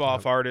Yeah. rip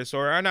off artist,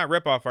 or not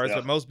rip off artists,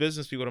 Yeah. but most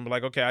business people would be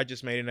like, okay, I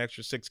just made an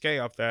extra 6K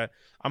off that.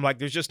 I'm like,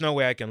 there's just no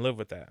way I can live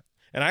with that.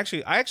 And I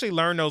actually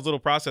learned those little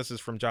processes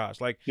from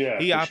Josh. Like, Yeah,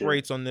 he for sure.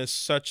 operates on this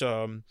such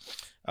an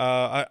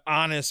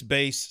honest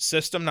base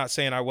system. Not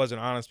saying I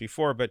wasn't honest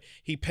before, but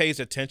he pays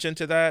attention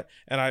to that,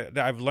 and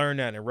I've learned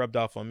that, and it rubbed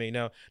off on me.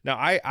 Now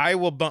I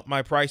will bump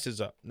my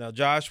prices up. Now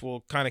Josh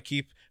will kind of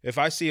keep, if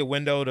I see a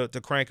window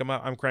to crank them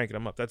up, I'm cranking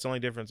them up. That's the only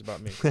difference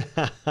about me.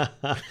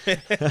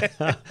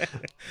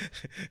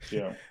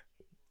 Yeah.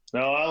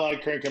 No, I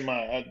like cranking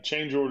my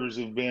change orders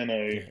have been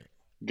a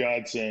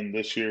godsend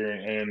this year,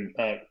 and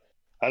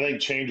I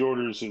think change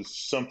orders is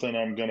something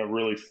I'm going to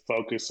really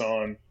focus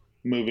on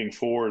moving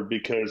forward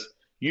because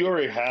you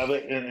already have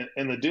it,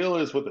 and the deal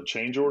is what the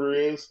change order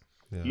is.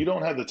 Yeah. You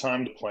don't have the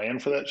time to plan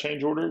for that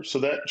change order, so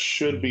that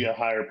should be a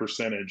higher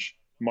percentage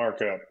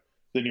markup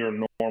than your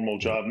normal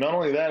job. Not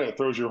only that, it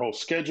throws your whole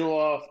schedule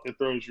off, it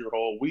throws your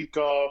whole week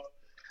off,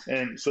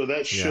 and so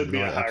that should be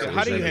a higher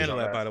How do you percentage handle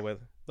on that, by the way?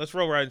 Let's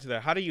roll right into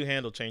that. How do you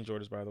handle change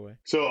orders, by the way?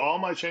 So all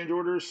my change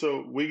orders,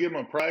 so we give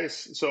them a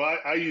price. So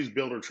I use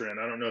Builder Trend.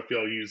 I don't know if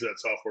y'all use that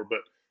software, but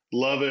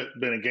love it.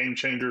 Been a game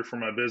changer for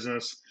my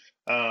business.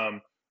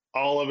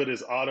 All of it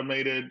is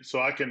automated.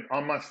 So I can,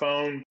 on my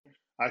phone,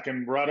 I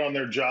can write on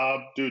their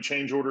job, do a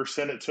change order,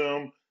 send it to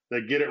them.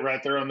 They get it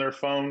right there on their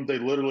phone. They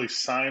literally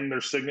sign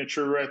their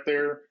signature right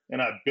there, and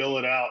I bill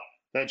it out.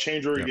 That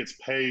change order gets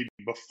paid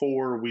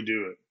before we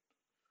do it.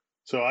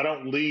 So I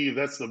don't leave.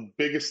 That's the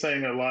biggest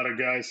thing a lot of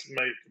guys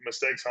make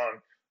mistakes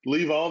on.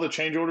 Leave all the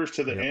change orders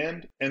to the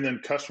end, and then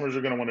customers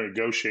are going to want to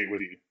negotiate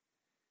with you.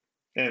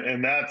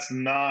 And that's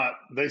not,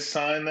 they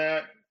sign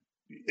that.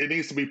 It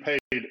needs to be paid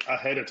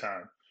ahead of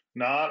time,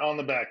 not on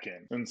the back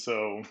end. And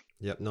so.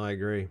 Yep. No, I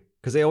agree.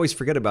 Because they always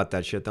forget about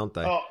that shit, don't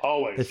they? Oh,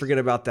 always. They forget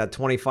about that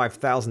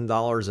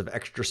 $25,000 of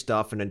extra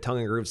stuff and then tongue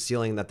and groove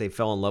ceiling that they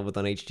fell in love with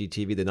on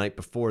HGTV the night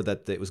before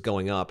that it was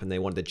going up and they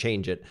wanted to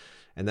change it.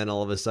 And then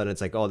all of a sudden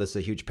it's like, oh, this is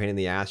a huge pain in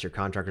the ass. Your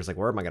contractor's like,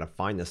 where am I going to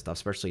find this stuff?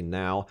 Especially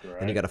now. Right.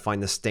 Then you got to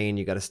find the stain.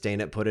 You got to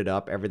stain it, put it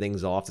up.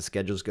 Everything's off. The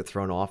schedules get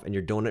thrown off. And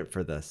you're doing it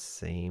for the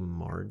same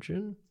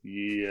margin?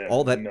 Yeah.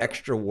 All that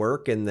extra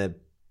work and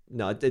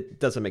it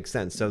doesn't make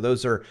sense. So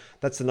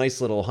that's a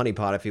nice little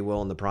honeypot, if you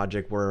will, in the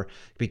project where,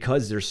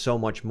 because there's so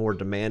much more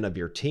demand of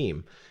your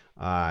team,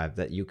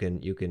 that you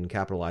can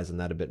capitalize on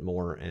that a bit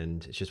more,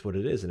 and it's just what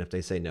it is. And if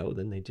they say no,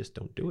 then they just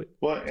don't do it.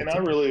 Well, and I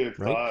really have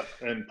thought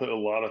and put a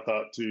lot of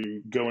thought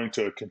to going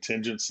to a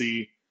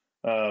contingency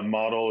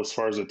model as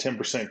far as a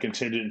 10%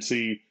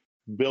 contingency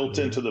built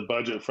into the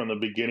budget from the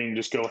beginning.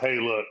 Just go, hey,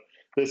 look,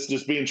 this,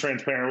 just being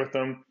transparent with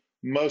them.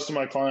 Most of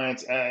my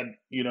clients add,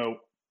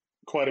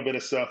 quite a bit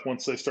of stuff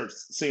once they start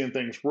seeing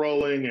things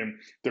rolling and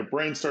their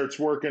brain starts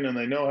working and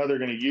they know how they're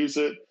going to use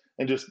it,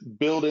 and just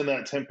build in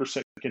that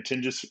 10%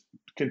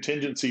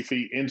 contingency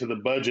fee into the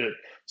budget.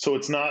 So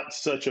it's not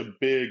such a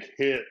big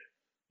hit,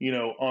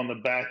 on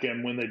the back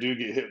end when they do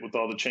get hit with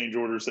all the change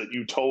orders that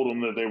you told them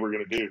that they were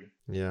going to do.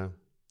 Yeah.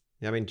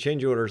 I mean,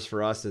 change orders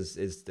for us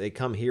is they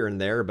come here and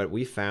there, but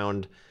we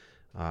found,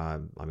 I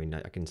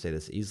can say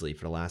this easily,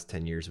 for the last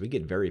 10 years, we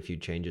get very few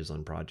changes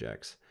on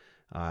projects.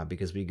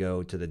 because we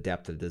go to the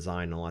depth of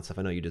design and all that stuff.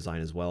 I know you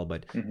design as well,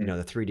 but Mm-hmm. you know,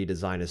 the 3D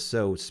design is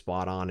so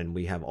spot on, and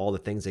we have all the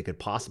things they could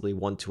possibly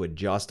want to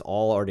adjust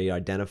all already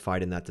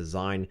identified in that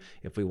design.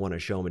 If we want to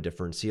show them a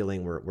different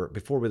ceiling, we're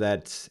before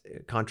that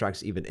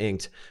contract's even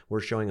inked, we're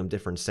showing them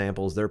different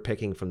samples. They're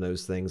picking from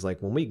those things.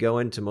 Like when we go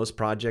into most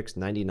projects,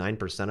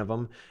 99% of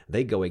them,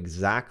 they go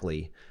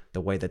exactly the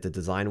way that the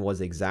design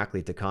was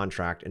exactly to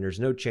contract, and there's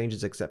no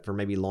changes except for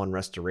maybe lawn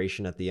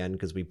restoration at the end,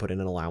 because we put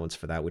in an allowance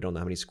for that. We don't know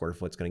how many square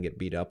foot's going to get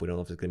beat up. We don't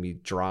know if it's going to be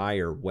dry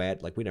or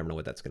wet. Like we never know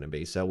what that's going to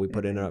be. So we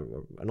put in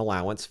an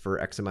allowance for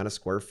X amount of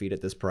square feet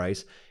at this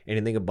price.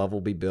 Anything above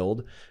will be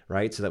billed,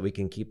 right? So that we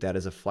can keep that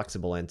as a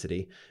flexible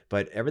entity.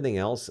 But everything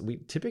else, we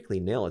typically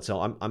nail it.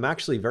 So I'm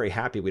actually very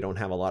happy we don't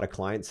have a lot of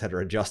clients that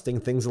are adjusting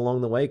things along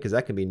the way, because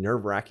that can be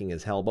nerve-wracking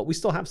as hell. But we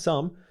still have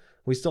some.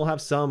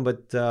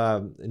 But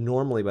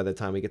normally by the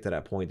time we get to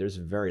that point, there's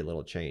very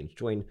little change.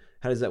 Dwayne,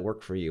 how does that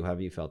work for you? How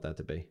have you felt that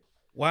to be?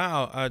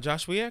 Wow,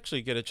 Josh, we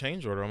actually get a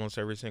change order almost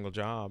every single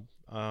job.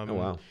 Oh,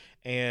 wow.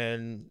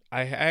 And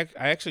I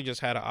actually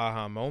just had an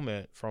aha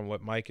moment from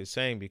what Mike is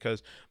saying,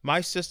 because my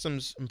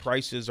systems and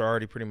prices are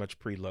already pretty much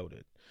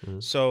preloaded.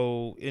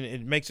 So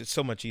it makes it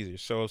so much easier.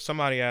 So if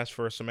somebody asks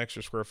for some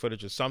extra square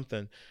footage or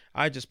something,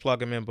 I just plug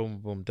them in, boom,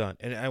 boom, done.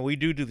 And we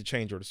do the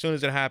change order. As soon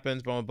as it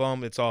happens, boom,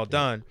 boom, it's all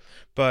done.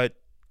 But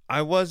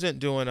I wasn't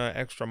doing an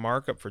extra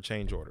markup for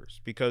change orders,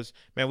 because,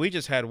 man, we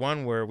just had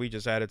one where we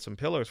just added some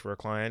pillars for a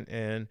client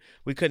and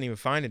we couldn't even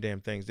find the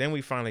damn things. Then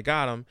we finally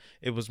got them.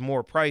 It was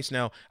more price.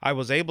 Now, I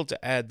was able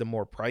to add the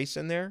more price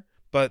in there,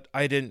 but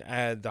I didn't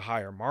add the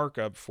higher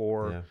markup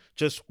for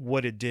just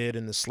what it did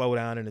and the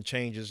slowdown and the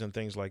changes and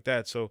things like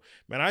that. So,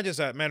 man, I just,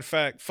 matter of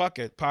fact, fuck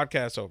it,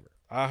 podcast over.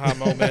 Aha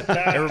moment.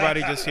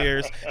 Everybody just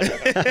hears.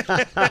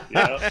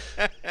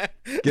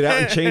 Get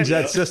out and change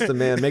that system,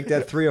 man. Make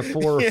that 3 or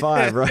 4 or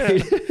 5,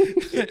 right?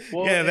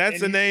 Well, yeah,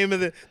 that's the name of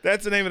the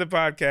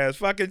podcast.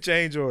 Fucking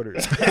change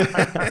orders.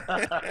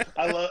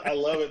 I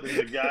love it. There's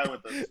a guy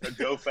with a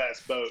go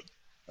fast boat.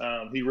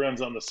 He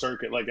runs on the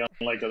circuit like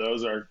Lake of the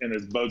Ozarks, and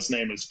his boat's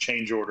name is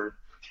Change Order.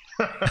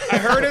 I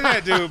heard of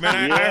that dude,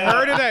 man. I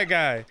heard of that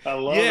guy. I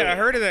love it. I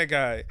heard of that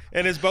guy.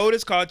 And his boat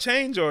is called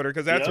Change Order,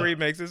 because that's where he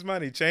makes his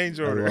money. Change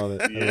Order. I love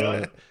it. I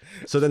love it.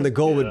 So then the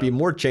goal would be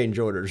more change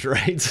orders,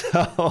 right?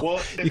 So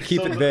you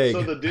keep it vague.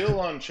 So the deal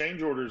on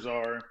change orders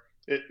are,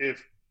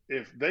 if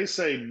they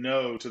say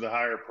no to the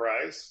higher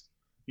price,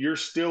 you're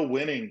still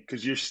winning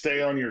because you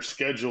stay on your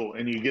schedule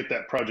and you get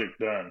that project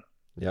done.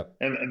 Yep.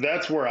 And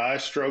that's where I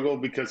struggle,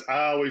 because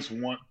I always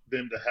want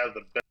them to have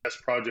the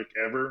best project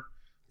ever.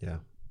 Yeah.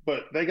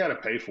 But they got to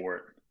pay for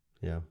it.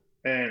 Yeah.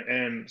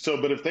 And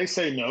so, but if they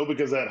say no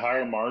because of that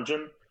higher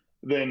margin,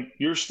 then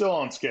you're still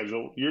on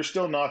schedule. You're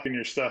still knocking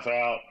your stuff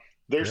out.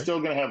 They're still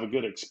going to have a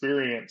good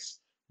experience,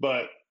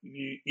 but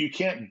you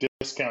can't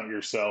discount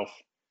yourself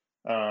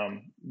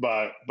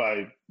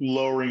by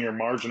lowering your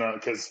margin on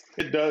it, because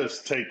it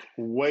does take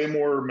way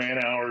more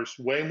man hours,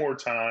 way more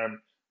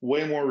time,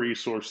 way more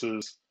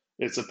resources.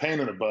 It's a pain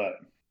in the butt.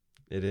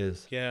 It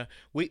is. Yeah,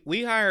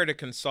 we hired a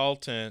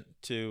consultant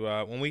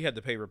to when we had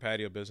the paper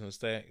patio business.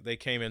 They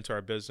came into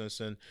our business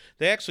and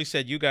they actually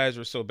said, "You guys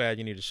are so bad,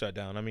 you need to shut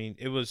down." I mean,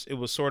 it was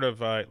sort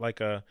of like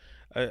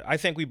I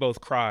think we both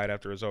cried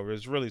after it was over. It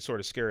was really sort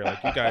of scary.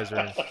 Like, you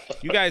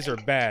guys are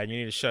bad. You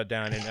need to shut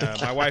down.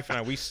 And my wife and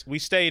I, we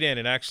stayed in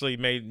and actually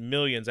made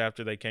millions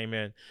after they came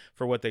in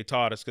for what they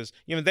taught us, because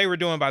they were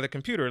doing by the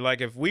computer.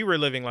 Like, if we were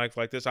living life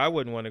like this, I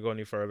wouldn't want to go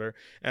any further.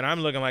 And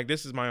I'm looking like,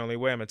 this is my only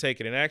way. I'm gonna take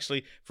it. And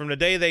actually, from the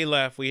day they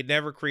left, we had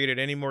never created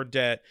any more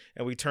debt,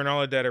 and we turned all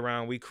the debt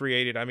around. We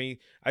created. I mean,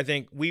 I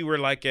think we were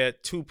like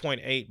at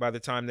 2.8 by the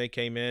time they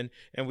came in,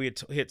 and we had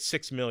hit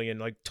 6 million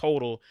like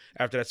total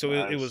after that. So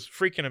Nice. it was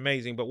freaking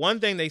amazing. But one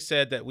thing they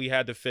said that we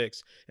had to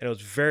fix, and it was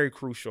very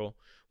crucial,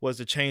 was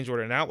the change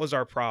order. And that was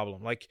our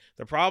problem. Like,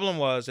 the problem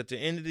was, at the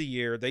end of the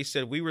year, they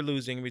said we were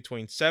losing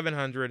between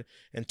 $700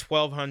 and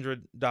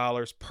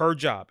 $1,200 per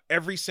job,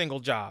 every single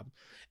job.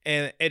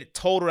 And it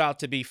totaled out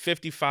to be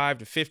 $55,000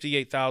 to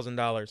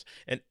 $58,000.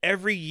 And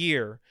every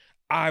year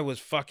I was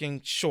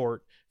fucking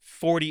short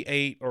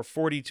 $48,000 or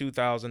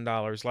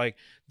 $42,000. Like,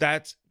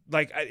 that's,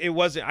 like, it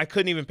wasn't, I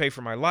couldn't even pay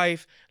for my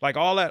life. Like,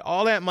 all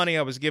that money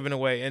I was giving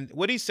away. And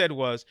what he said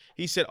was,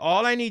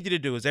 all I need you to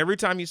do is, every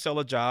time you sell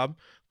a job,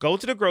 go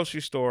to the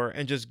grocery store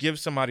and just give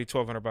somebody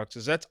 $1,200,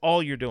 because that's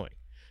all you're doing.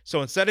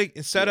 So instead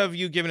of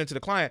you giving it to the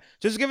client,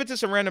 just give it to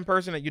some random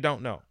person that you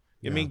don't know.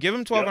 I mean, give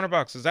them $1,200,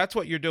 because that's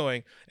what you're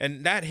doing.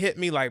 And that hit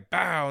me like,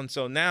 bow. And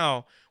so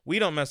now we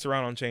don't mess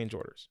around on change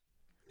orders.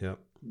 Yep.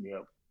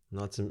 Yep.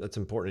 No, that's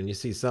important.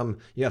 And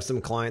you have some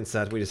clients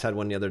that we just had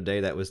one the other day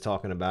that was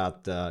talking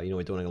about,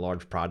 we're doing a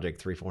large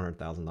project,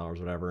 $300,000-$400,000,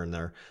 whatever. And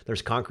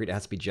there's concrete that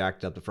has to be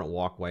jacked up the front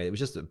walkway. It was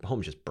just, the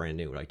home's just brand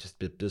new, like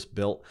just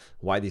built.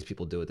 Why these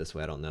people do it this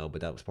way, I don't know, but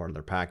that was part of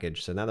their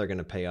package. So now they're going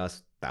to pay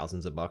us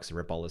thousands of bucks to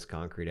rip all this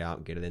concrete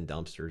out, get it in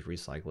dumpsters,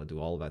 recycle it, do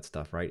all of that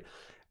stuff. Right.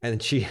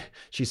 And she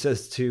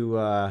says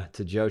to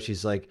Joe,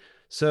 she's like,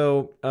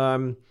 so,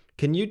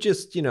 can you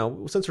just,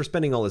 since we're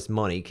spending all this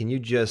money, can you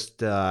just,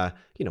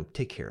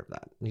 take care of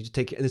that? You just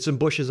take, and there's some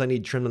bushes I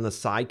need trimmed on the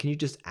side. Can you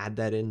just add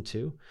that in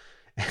too?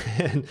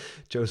 And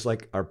Joe's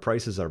like, our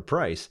price is our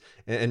price.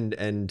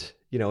 And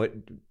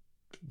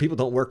people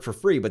don't work for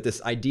free, but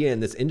this idea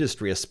in this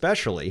industry,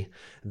 especially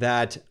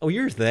that, oh,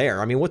 you're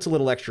there. I mean, what's a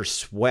little extra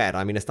sweat?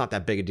 I mean, it's not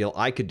that big a deal.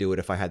 I could do it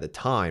if I had the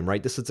time,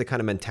 right? This is the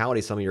kind of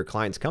mentality some of your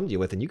clients come to you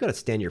with, and you got to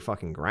stand your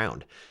fucking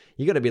ground.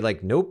 You got to be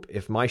like, nope,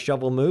 if my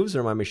shovel moves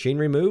or my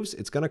machinery moves,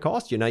 it's going to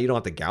cost you. Now, you don't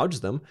have to gouge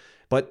them,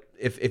 but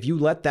if you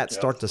let that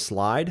start to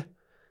slide,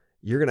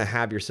 you're going to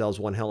have yourselves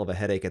one hell of a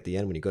headache at the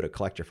end when you go to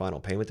collect your final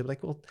payment. They're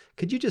like, well,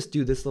 could you just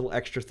do this little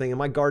extra thing? And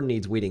my garden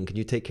needs weeding. Can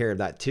you take care of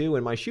that too?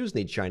 And my shoes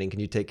need shining. Can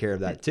you take care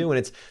of that too? And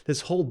it's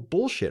this whole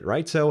bullshit,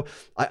 right? So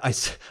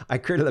I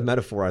created a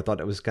metaphor. I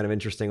thought it was kind of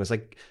interesting. It was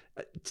like,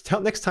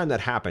 next time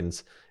that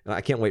happens,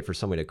 I can't wait for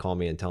somebody to call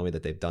me and tell me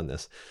that they've done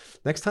this.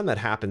 Next time that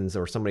happens,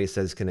 or somebody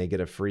says, can they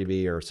get a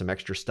freebie or some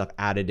extra stuff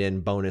added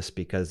in bonus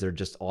because they're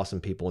just awesome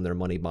people and their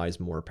money buys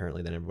more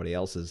apparently than everybody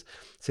else's.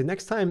 Say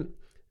next time,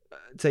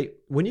 say,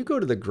 when you go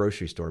to the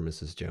grocery store,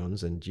 Mrs.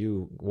 Jones, and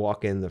you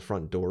walk in the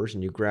front doors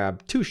and you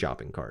grab 2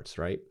 shopping carts,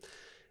 right?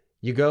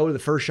 You go to the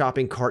first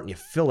shopping cart and you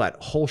fill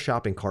that whole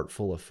shopping cart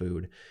full of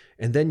food.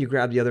 And then you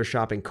grab the other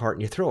shopping cart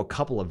and you throw a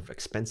couple of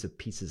expensive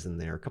pieces in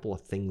there, a couple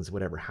of things,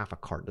 whatever, half a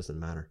cart, doesn't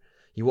matter.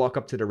 You walk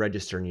up to the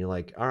register and you're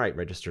like, all right,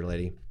 register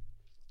lady,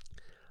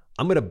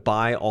 I'm going to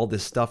buy all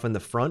this stuff in the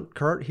front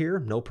cart here,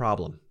 no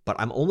problem. But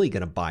I'm only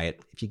going to buy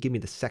it if you give me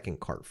the second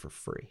cart for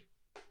free.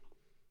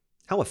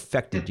 How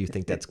effective do you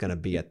think that's going to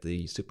be at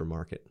the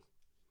supermarket?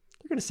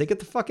 They're going to say, get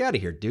the fuck out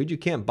of here, dude. You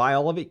can't buy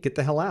all of it. Get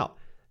the hell out.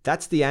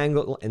 That's the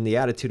angle and the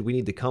attitude we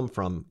need to come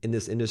from in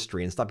this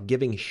industry, and stop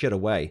giving shit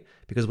away.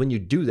 Because when you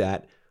do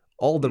that,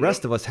 all the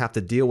rest of us have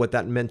to deal with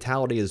that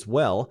mentality as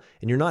well.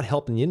 And you're not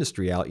helping the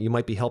industry out. You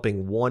might be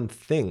helping one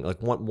thing,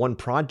 like one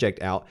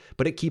project out,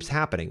 but it keeps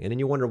happening. And then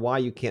you wonder why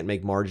you can't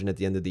make margin at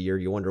the end of the year.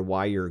 You wonder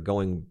why you're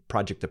going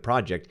project to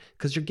project,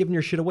 because you're giving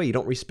your shit away. You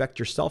don't respect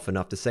yourself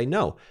enough to say,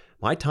 no,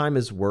 my time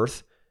is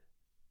worth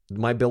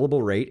my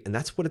billable rate, and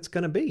that's what it's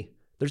going to be.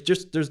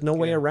 There's no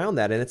way around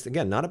that. And it's,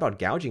 again, not about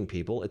gouging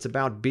people. It's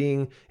about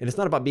being, and it's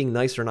not about being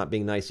nice or not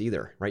being nice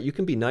either, right? You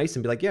can be nice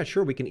and be like, yeah,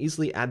 sure, we can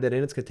easily add that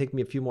in. It's going to take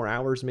me a few more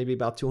hours, maybe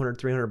about $200,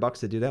 $300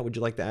 to do that. Would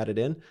you like to add it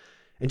in?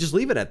 And just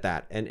leave it at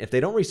that. And if they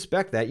don't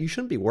respect that, you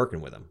shouldn't be working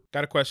with them.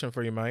 Got a question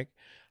for you, Mike.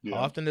 Yeah.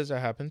 How often does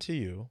that happen to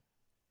you?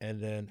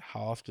 And then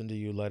how often do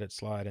you let it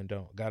slide and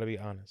don't? Got to be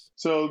honest.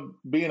 So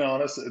being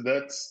honest,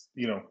 that's,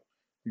 I'm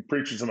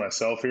preaching to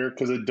myself here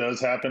because it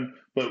does happen,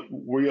 but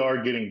we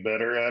are getting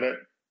better at it.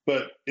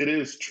 But it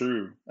is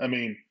true. I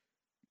mean,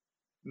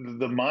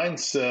 the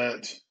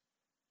mindset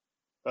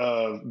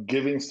of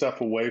giving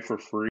stuff away for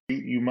free,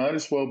 you might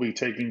as well be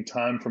taking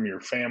time from your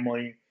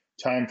family,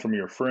 time from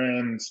your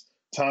friends,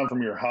 time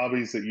from your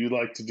hobbies that you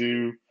like to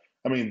do.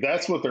 I mean,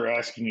 that's what they're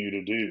asking you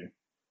to do.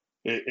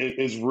 It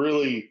is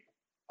really,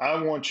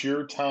 I want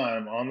your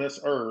time on this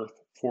earth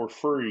for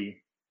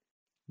free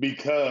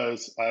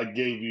because I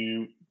gave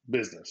you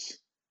business.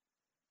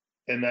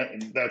 And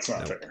that's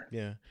not fair.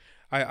 Yeah.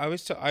 I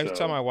always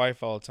tell my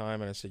wife all the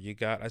time, and I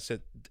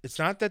said, it's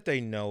not that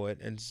they know it,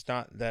 and it's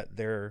not that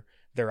they're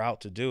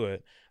out to do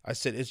it. I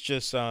said, it's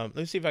just, let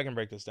me see if I can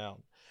break this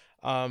down.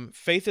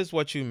 Faith is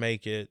what you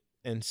make it,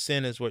 and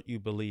sin is what you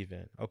believe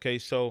in. Okay.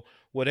 So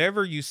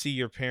whatever you see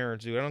your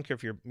parents do, I don't care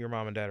if your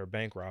mom and dad are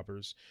bank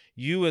robbers,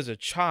 you as a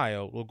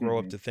child will grow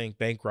up to think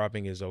bank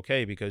robbing is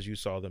okay because you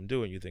saw them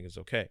do it. You think it's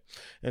okay.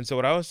 And so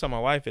what I always tell my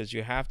wife is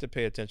you have to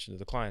pay attention to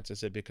the clients. I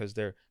said, because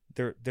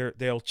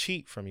they'll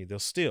cheat from you. They'll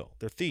steal.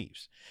 They're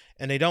thieves,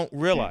 and they don't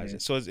realize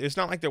it. So it's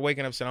not like they're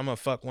waking up saying, I'm going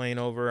to fuck Wayne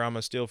over. I'm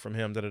going to steal from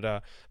him,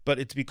 but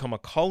it's become a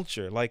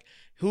culture. Like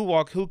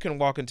who can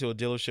walk into a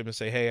dealership and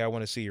say, hey, I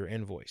want to see your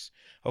invoice.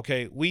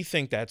 Okay. We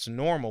think that's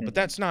normal, but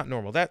that's not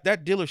normal. That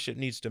dealership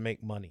needs to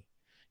make money.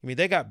 I mean,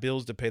 they got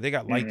bills to pay. They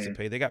got lights to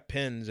pay. They got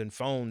pens and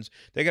phones.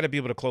 They got to be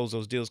able to close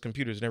those deals,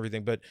 computers and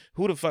everything. But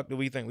who the fuck do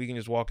we think we can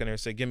just walk in there and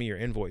say, give me your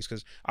invoice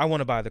because I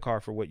want to buy the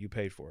car for what you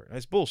paid for it? And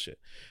it's bullshit.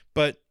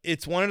 But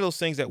it's one of those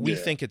things that we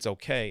think it's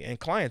okay and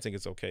clients think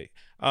it's okay.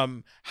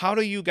 How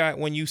do you guys,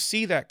 when you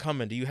see that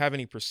coming, do you have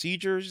any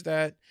procedures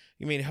that,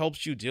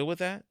 helps you deal with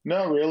that?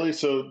 Not really.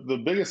 So the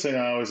biggest thing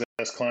I always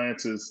ask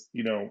clients is,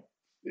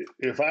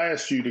 if I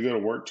asked you to go to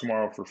work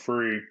tomorrow for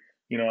free,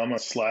 I'm going to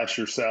slash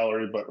your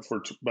salary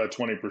by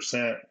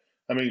 20%.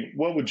 I mean,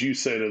 what would you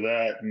say to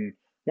that? And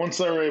once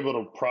they're able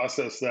to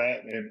process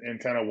that and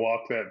kind of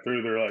walk that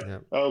through, they're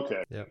like,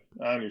 okay,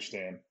 I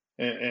understand.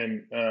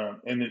 And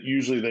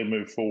usually they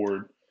move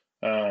forward.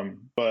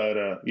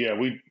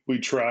 We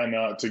try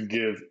not to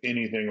give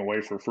anything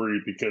away for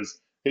free because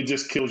it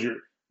just kills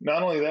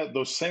not only that,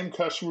 those same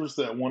customers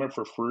that want it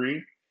for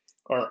free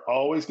are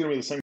always going to be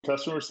the same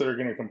customers that are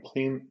going to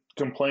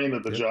complain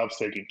that the job's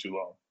taking too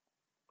long.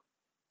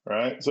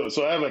 Right. So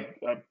I have a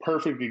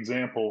perfect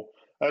example.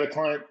 I had a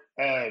client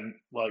add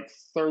like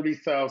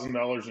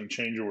 $30,000 in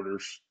change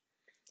orders,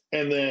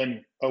 and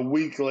then a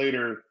week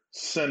later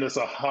send us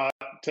a hot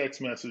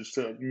text message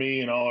to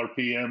me and all our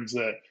PMs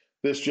that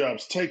this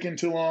job's taking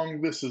too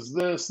long. This is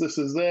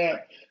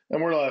that.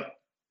 And we're like,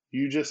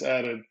 you just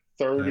added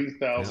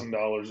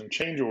 $30,000 in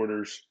change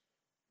orders.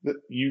 That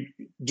you,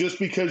 just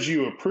because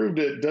you approved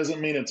it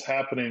doesn't mean it's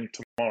happening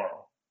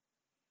tomorrow.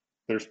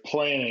 There's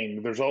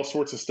planning. There's all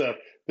sorts of stuff.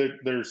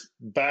 There's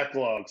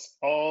backlogs.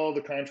 All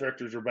the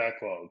contractors are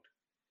backlogged.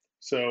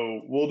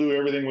 So we'll do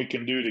everything we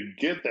can do to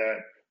get that.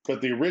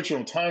 But the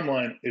original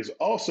timeline is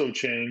also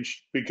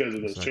changed because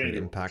of those changes.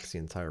 It impacts the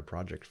entire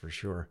project for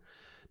sure.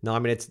 No, I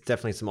mean, it's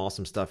definitely some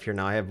awesome stuff here.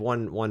 Now, I have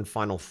one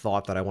final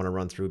thought that I want to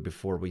run through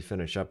before we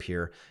finish up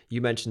here. You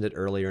mentioned it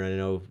earlier, and I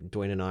know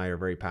Dwayne and I are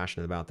very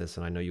passionate about this,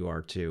 and I know you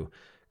are too.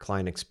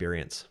 Client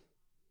experience,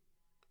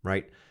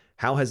 right?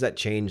 How has that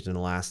changed in the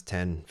last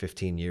 10,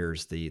 15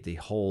 years? The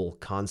whole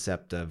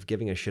concept of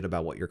giving a shit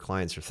about what your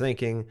clients are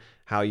thinking,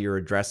 how you're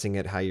addressing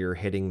it, how you're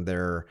hitting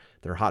their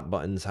hot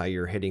buttons, how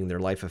you're hitting their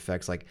life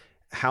effects. Like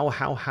how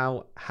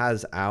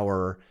has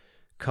our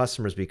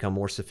customers become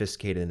more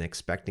sophisticated and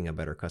expecting a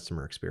better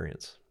customer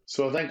experience?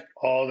 So I think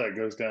all that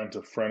goes down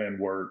to front end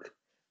work.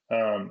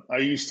 I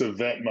used to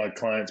vet my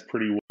clients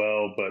pretty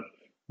well, but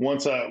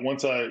once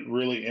I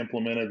really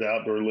implemented the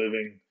outdoor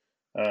living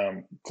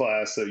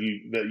class that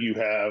you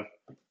have,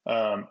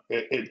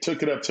 it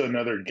took it up to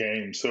another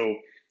game. So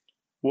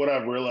what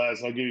I've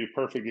realized, I'll give you a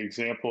perfect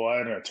example. I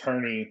had an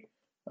attorney,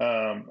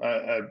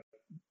 I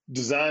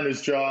designed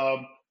his job,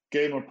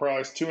 gave him a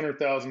price,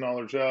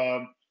 $200,000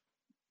 job,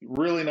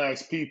 really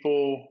nice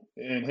people,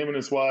 and him and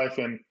his wife,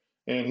 and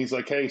he's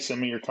like, hey, send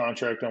me your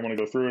contract. I want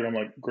to go through it. I'm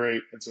like,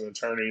 great. It's an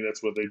attorney.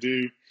 That's what they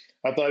do.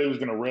 I thought he was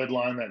going to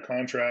redline that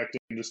contract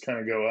and just kind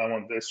of go, I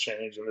want this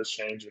change and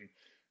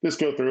just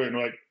go through it. And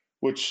like,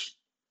 which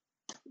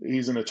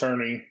he's an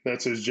attorney.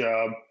 That's his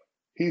job.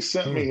 He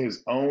sent me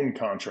his own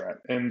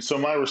contract. And so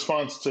my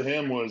response to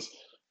him was,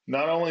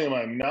 not only am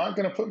I not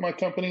going to put my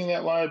company in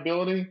that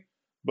liability,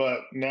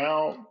 but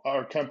now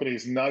our company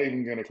is not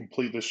even going to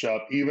complete the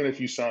shop, even if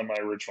you sign my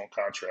original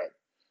contract,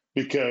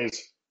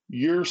 because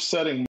you're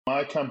setting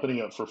my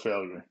company up for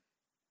failure.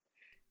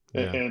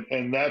 Yeah.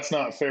 And that's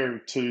not fair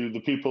to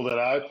the people that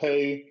I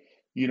pay,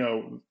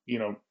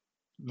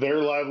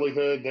 their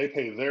livelihood. They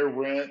pay their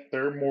rent,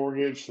 their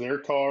mortgage, their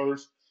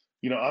cars.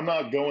 I'm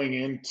not going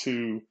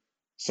into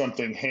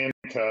something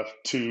handcuffed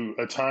to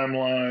a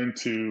timeline,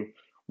 to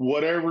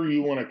whatever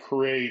you want to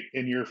create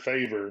in your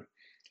favor.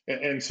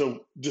 And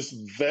so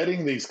just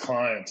vetting these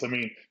clients, I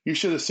mean, you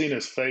should have seen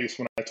his face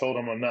when I told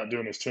him I'm not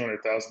doing his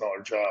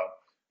 $200,000 job.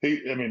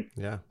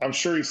 I'm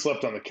sure he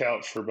slept on the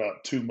couch for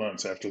about 2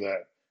 months after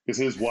that because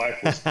his wife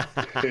was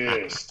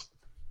pissed.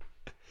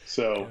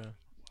 So,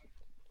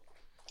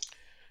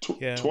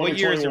 What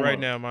year is it right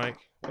now, Mike?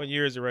 What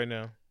year is it right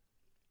now?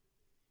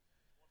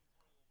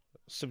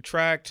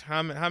 Subtract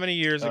how many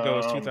years ago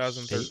is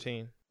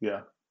 2013?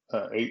 Yeah,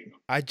 8.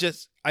 I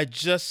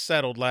just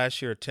settled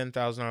last year a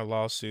 $10,000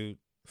 lawsuit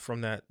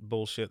from that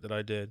bullshit that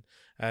I did.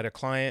 I had a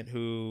client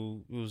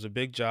who was a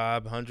big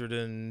job,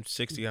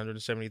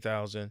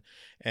 170,000,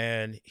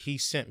 and he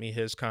sent me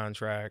his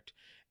contract,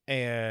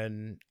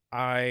 and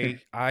I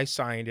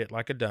signed it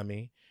like a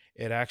dummy.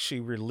 It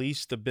actually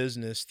released the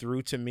business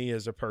through to me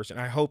as a person.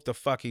 I hope the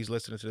fuck he's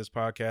listening to this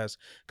podcast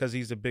because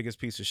he's the biggest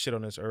piece of shit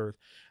on this earth.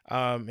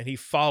 And he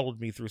followed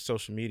me through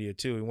social media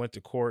too. He went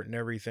to court and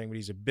everything, but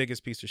he's the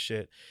biggest piece of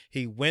shit.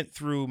 He went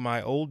through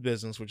my old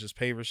business, which is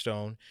Paver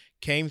Stone,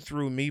 came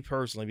through me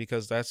personally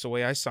because that's the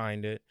way I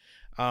signed it.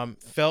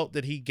 Felt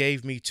that he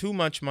gave me too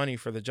much money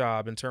for the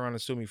job and turned around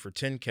and sued me for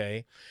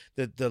 $10K.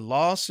 The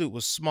lawsuit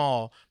was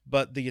small,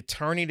 but the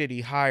attorney that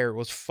he hired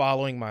was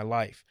following my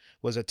life,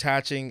 was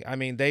attaching. I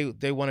mean,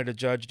 they wanted a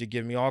judge to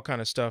give me all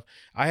kind of stuff.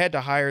 I had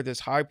to hire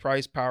this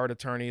high-priced powered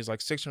attorney. It's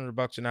like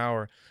 $600 an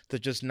hour to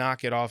just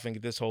knock it off and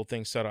get this whole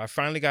thing settled. I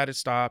finally got it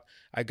stopped.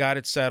 I got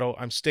it settled.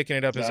 I'm sticking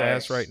it up his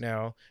ass right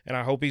now, and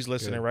I hope he's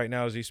listening right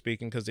now as he's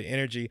speaking because the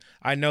energy,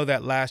 I know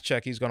that last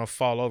check he's going to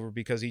fall over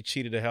because he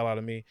cheated the hell out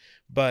of me,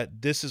 but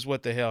this is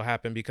what the hell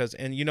happened because,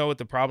 and you know what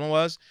the problem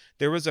was?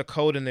 There was a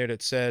code in there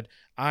that said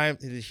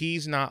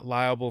he's not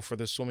liable for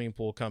the swimming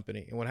pool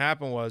company. And what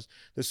happened was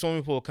the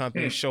swimming pool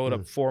company showed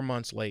up 4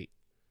 months late.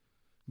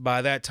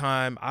 By that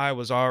time,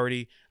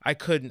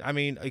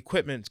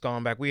 equipment's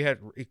gone back. We had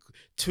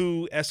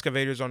 2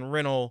 excavators on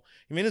rental.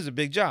 I mean, it was a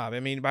big job.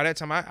 I mean, by that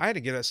time, I had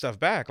to get that stuff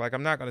back. Like,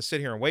 I'm not going to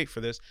sit here and wait for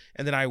this.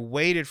 And then I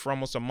waited for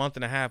almost a month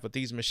and a half with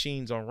these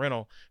machines on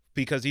rental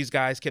because these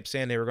guys kept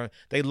saying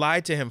they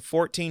lied to him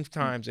 14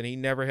 times and he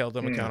never held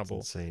them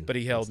accountable. But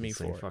he held me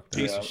for it.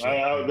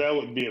 That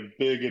would be a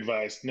big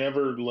advice.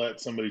 Never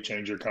let somebody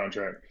change your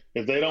contract.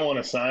 If they don't want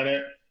to sign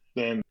it,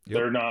 then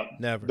they're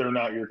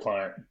not your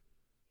client.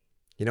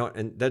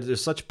 And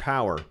there's such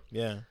power.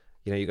 Yeah.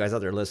 You guys out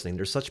there listening,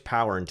 there's such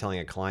power in telling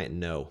a client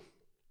no.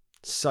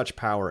 Such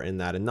power in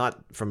that, and not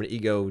from an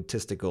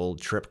egotistical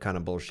trip kind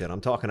of bullshit.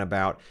 I'm talking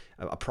about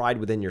a pride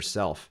within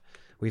yourself.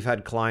 We've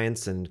had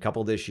clients, and a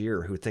couple this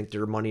year, who think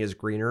their money is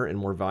greener and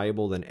more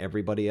valuable than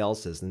everybody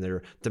else's, and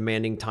they're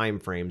demanding time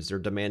frames. They're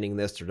demanding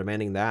this, they're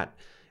demanding that.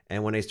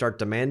 And when they start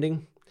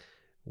demanding,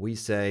 we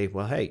say,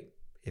 well, hey,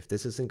 if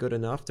this isn't good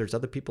enough, there's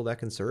other people that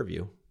can serve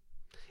you.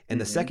 And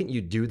the second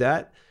you do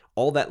that,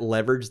 all that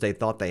leverage they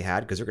thought they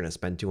had, because they're going to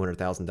spend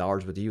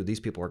 $200,000 with you. These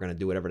people are going to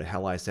do whatever the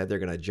hell I said. They're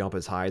going to jump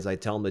as high as I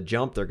tell them to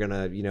jump. They're going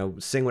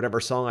to, sing whatever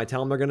song I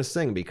tell them they're going to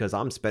sing, because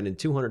I'm spending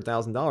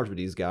 $200,000 with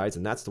these guys,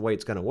 and that's the way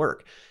it's going to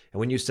work.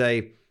 And when you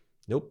say,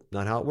 nope,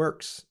 not how it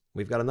works.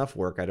 We've got enough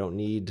work. I don't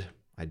need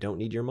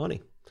your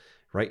money.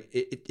 Right?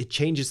 It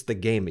changes the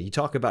game. You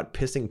talk about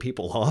pissing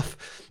people off.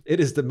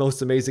 It is the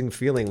most amazing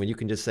feeling when you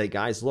can just say,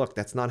 guys, look,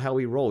 that's not how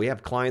we roll. We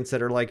have clients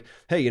that are like,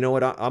 hey, you know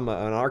what? I'm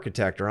an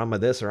architect, or I'm a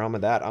this, or I'm a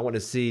that. I want to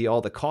see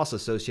all the costs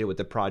associated with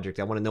the project.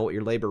 I want to know what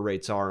your labor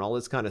rates are and all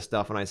this kind of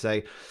stuff. And I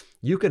say,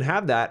 you can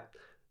have that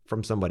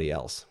from somebody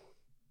else.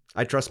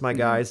 I trust my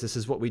guys. This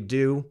is what we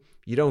do.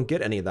 You don't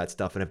get any of that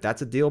stuff. And if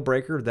that's a deal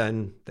breaker,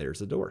 then there's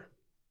the door.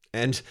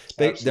 And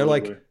they're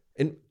like,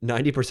 and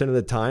 90% of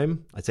the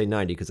time, I'd say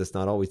 90 because it's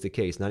not always the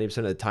case. 90%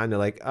 of the time, they're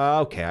like,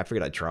 oh, okay, I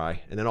figured I'd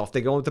try. And then off they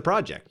go with the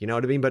project. You know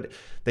what I mean? But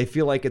they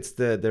feel like it's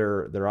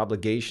their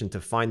obligation to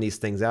find these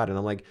things out. And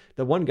I'm like,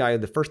 the one guy,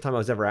 the first time I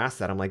was ever asked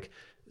that, I'm like,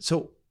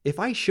 so if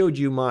I showed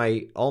you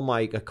all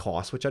my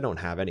costs, which I don't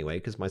have anyway,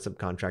 because my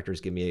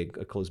subcontractors give me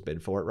a closed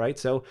bid for it, right?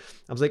 So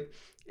I was like,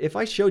 if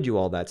I showed you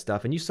all that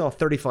stuff and you saw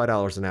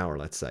 $35 an hour,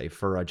 let's say,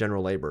 for a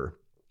general labor,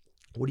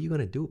 what are you going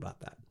to do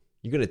about that?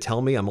 You're going to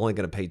tell me I'm only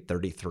going to pay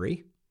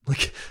 33?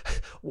 Like,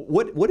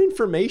 what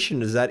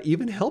information does that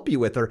even help you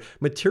with, or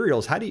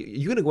materials?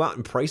 You going to go out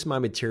and price my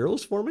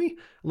materials for me?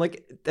 I'm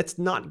like, that's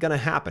not going to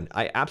happen.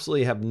 I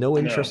absolutely have no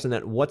interest in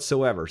that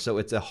whatsoever. So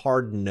it's a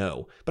hard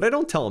no. But I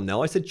don't tell them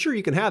no. I said, sure,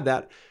 you can have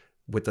that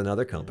with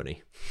another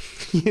company.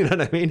 You know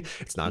what I mean?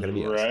 It's not going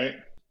to be right.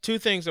 us. Two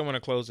things I want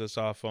to close this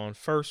off on.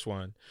 First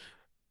one,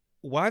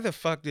 why the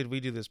fuck did we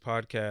do this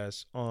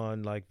podcast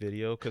on like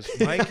video? Because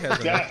Mike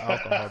has enough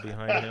alcohol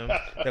behind him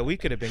that we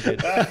could have been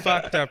getting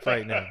fucked up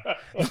right now.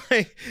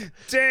 Like,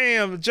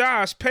 damn,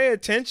 Josh, pay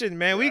attention,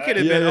 man. We could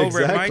have been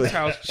over at Mike's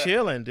house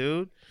chilling,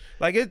 dude.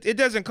 Like, it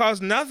doesn't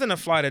cost nothing to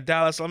fly to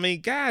Dallas. I mean,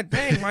 god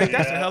dang, Mike,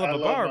 that's a hell of a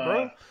bar,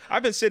 bro.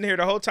 I've been sitting here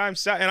the whole time,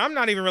 and I'm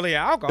not even really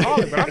an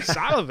alcoholic, but I'm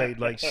salivating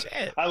like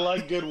shit. I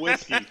like good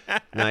whiskey.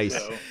 Nice.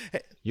 So.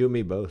 You and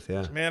me both,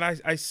 yeah. Man,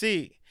 I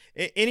see.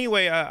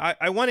 Anyway,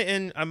 I want to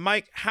end,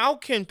 Mike, how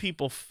can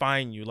people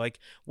find you? Like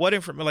what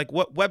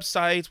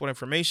websites, what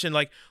information,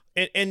 like,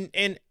 in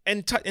the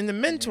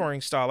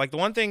mentoring style, like the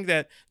one thing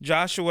that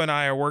Joshua and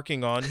I are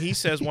working on, he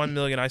says 1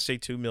 million, I say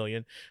 2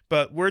 million,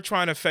 but we're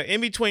trying to affect in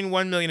between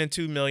 1 million and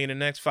 2 million in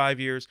the next 5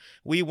 years.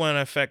 We want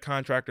to affect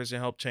contractors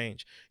and help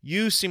change.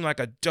 You seem like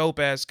a dope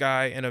ass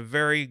guy and a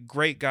very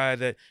great guy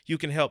that you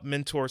can help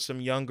mentor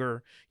some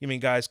younger,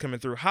 guys coming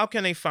through. How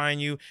can they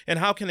find you, and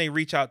how can they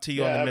reach out to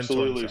you on the mentoring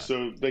absolutely. side?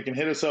 So they can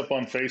hit us up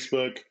on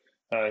Facebook,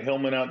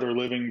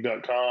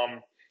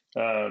 HillmanOutdoorLiving.com.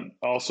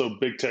 Also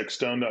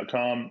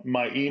BigTechStone.com.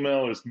 My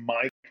email is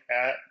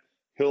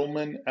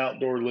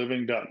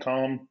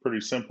mike@HillmanOutdoorLiving.com.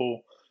 Pretty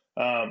simple.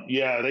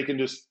 They can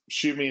just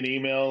shoot me an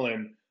email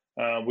and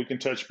we can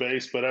touch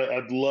base, but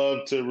I'd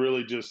love to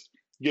really just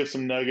give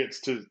some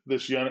nuggets to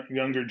this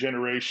younger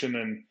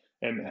generation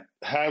and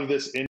have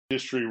this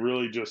industry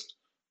really just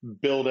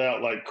build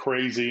out like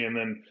crazy. And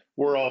then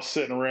we're all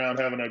sitting around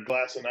having a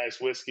glass of nice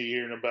whiskey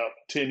here in about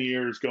 10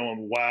 years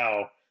going,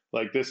 wow,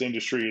 like this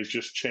industry has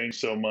just changed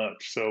so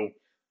much. So,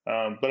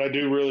 but I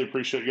do really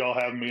appreciate y'all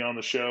having me on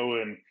the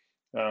show, and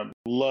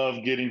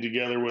love getting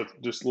together with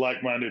just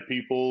like-minded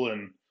people.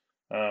 And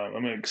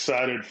I'm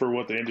excited for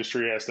what the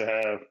industry has to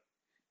happen.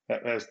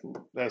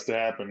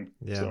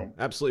 Yeah, so.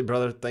 Absolutely,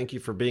 brother. Thank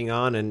you for being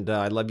on. And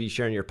I love you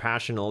sharing your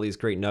passion. All these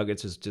great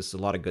nuggets is just a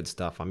lot of good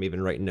stuff. I'm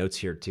even writing notes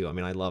here too. I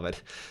mean, I love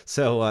it.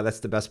 So that's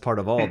the best part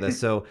of all of this.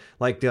 So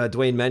like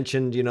Dwayne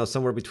mentioned,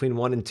 somewhere between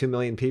 1 and 2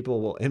 million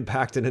people will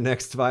impact in the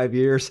next 5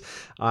 years.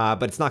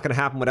 But it's not going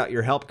to happen without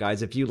your help,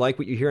 guys. If you like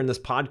what you hear in this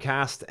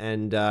podcast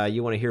and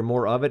you want to hear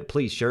more of it,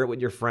 please share it with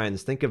your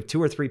friends. Think of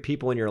 2 or 3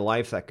 people in your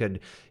life that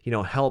could,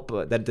 help,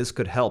 that this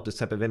could help, this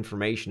type of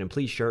information, and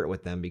please share it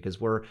with them,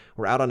 because we're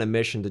out on a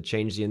mission to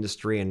change the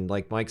industry. And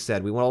like Mike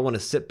said, we all want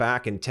to sit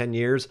back in 10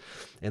 years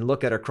and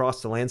look at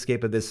across the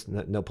landscape of this,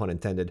 no pun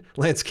intended,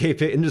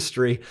 landscape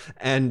industry,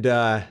 and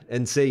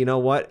say, you know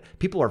what?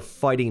 People are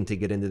fighting to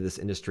get into this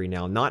industry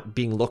now, not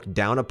being looked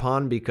down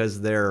upon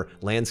because they're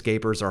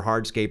landscapers or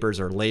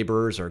hardscapers or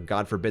laborers, or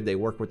God forbid they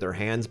work with their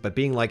hands, but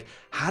being like,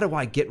 how do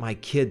I get my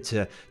kid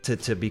to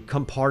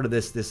become part of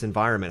this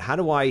environment? How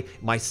do I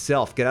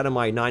myself get out of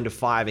my 9 to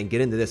 5 and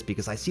get into this?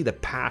 Because I see the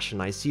passion,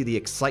 I see the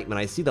excitement,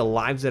 I see the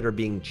lives that are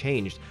being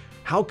changed.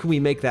 How can we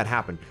make that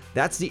happen?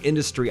 That's the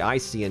industry I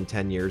see in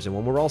 10 years. And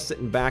when we're all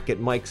sitting back at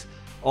Mike's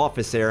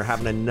office there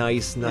having a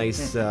nice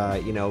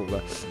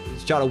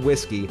shot of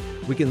whiskey,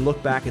 we can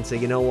look back and say,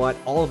 you know what?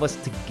 All of us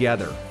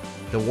together,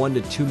 the 1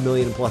 to 2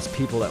 million plus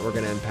people that we're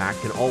going to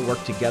impact, can all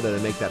work together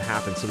to make that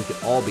happen, so we can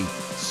all be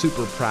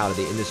super proud of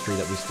the industry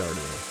that we started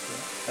in.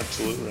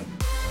 Absolutely.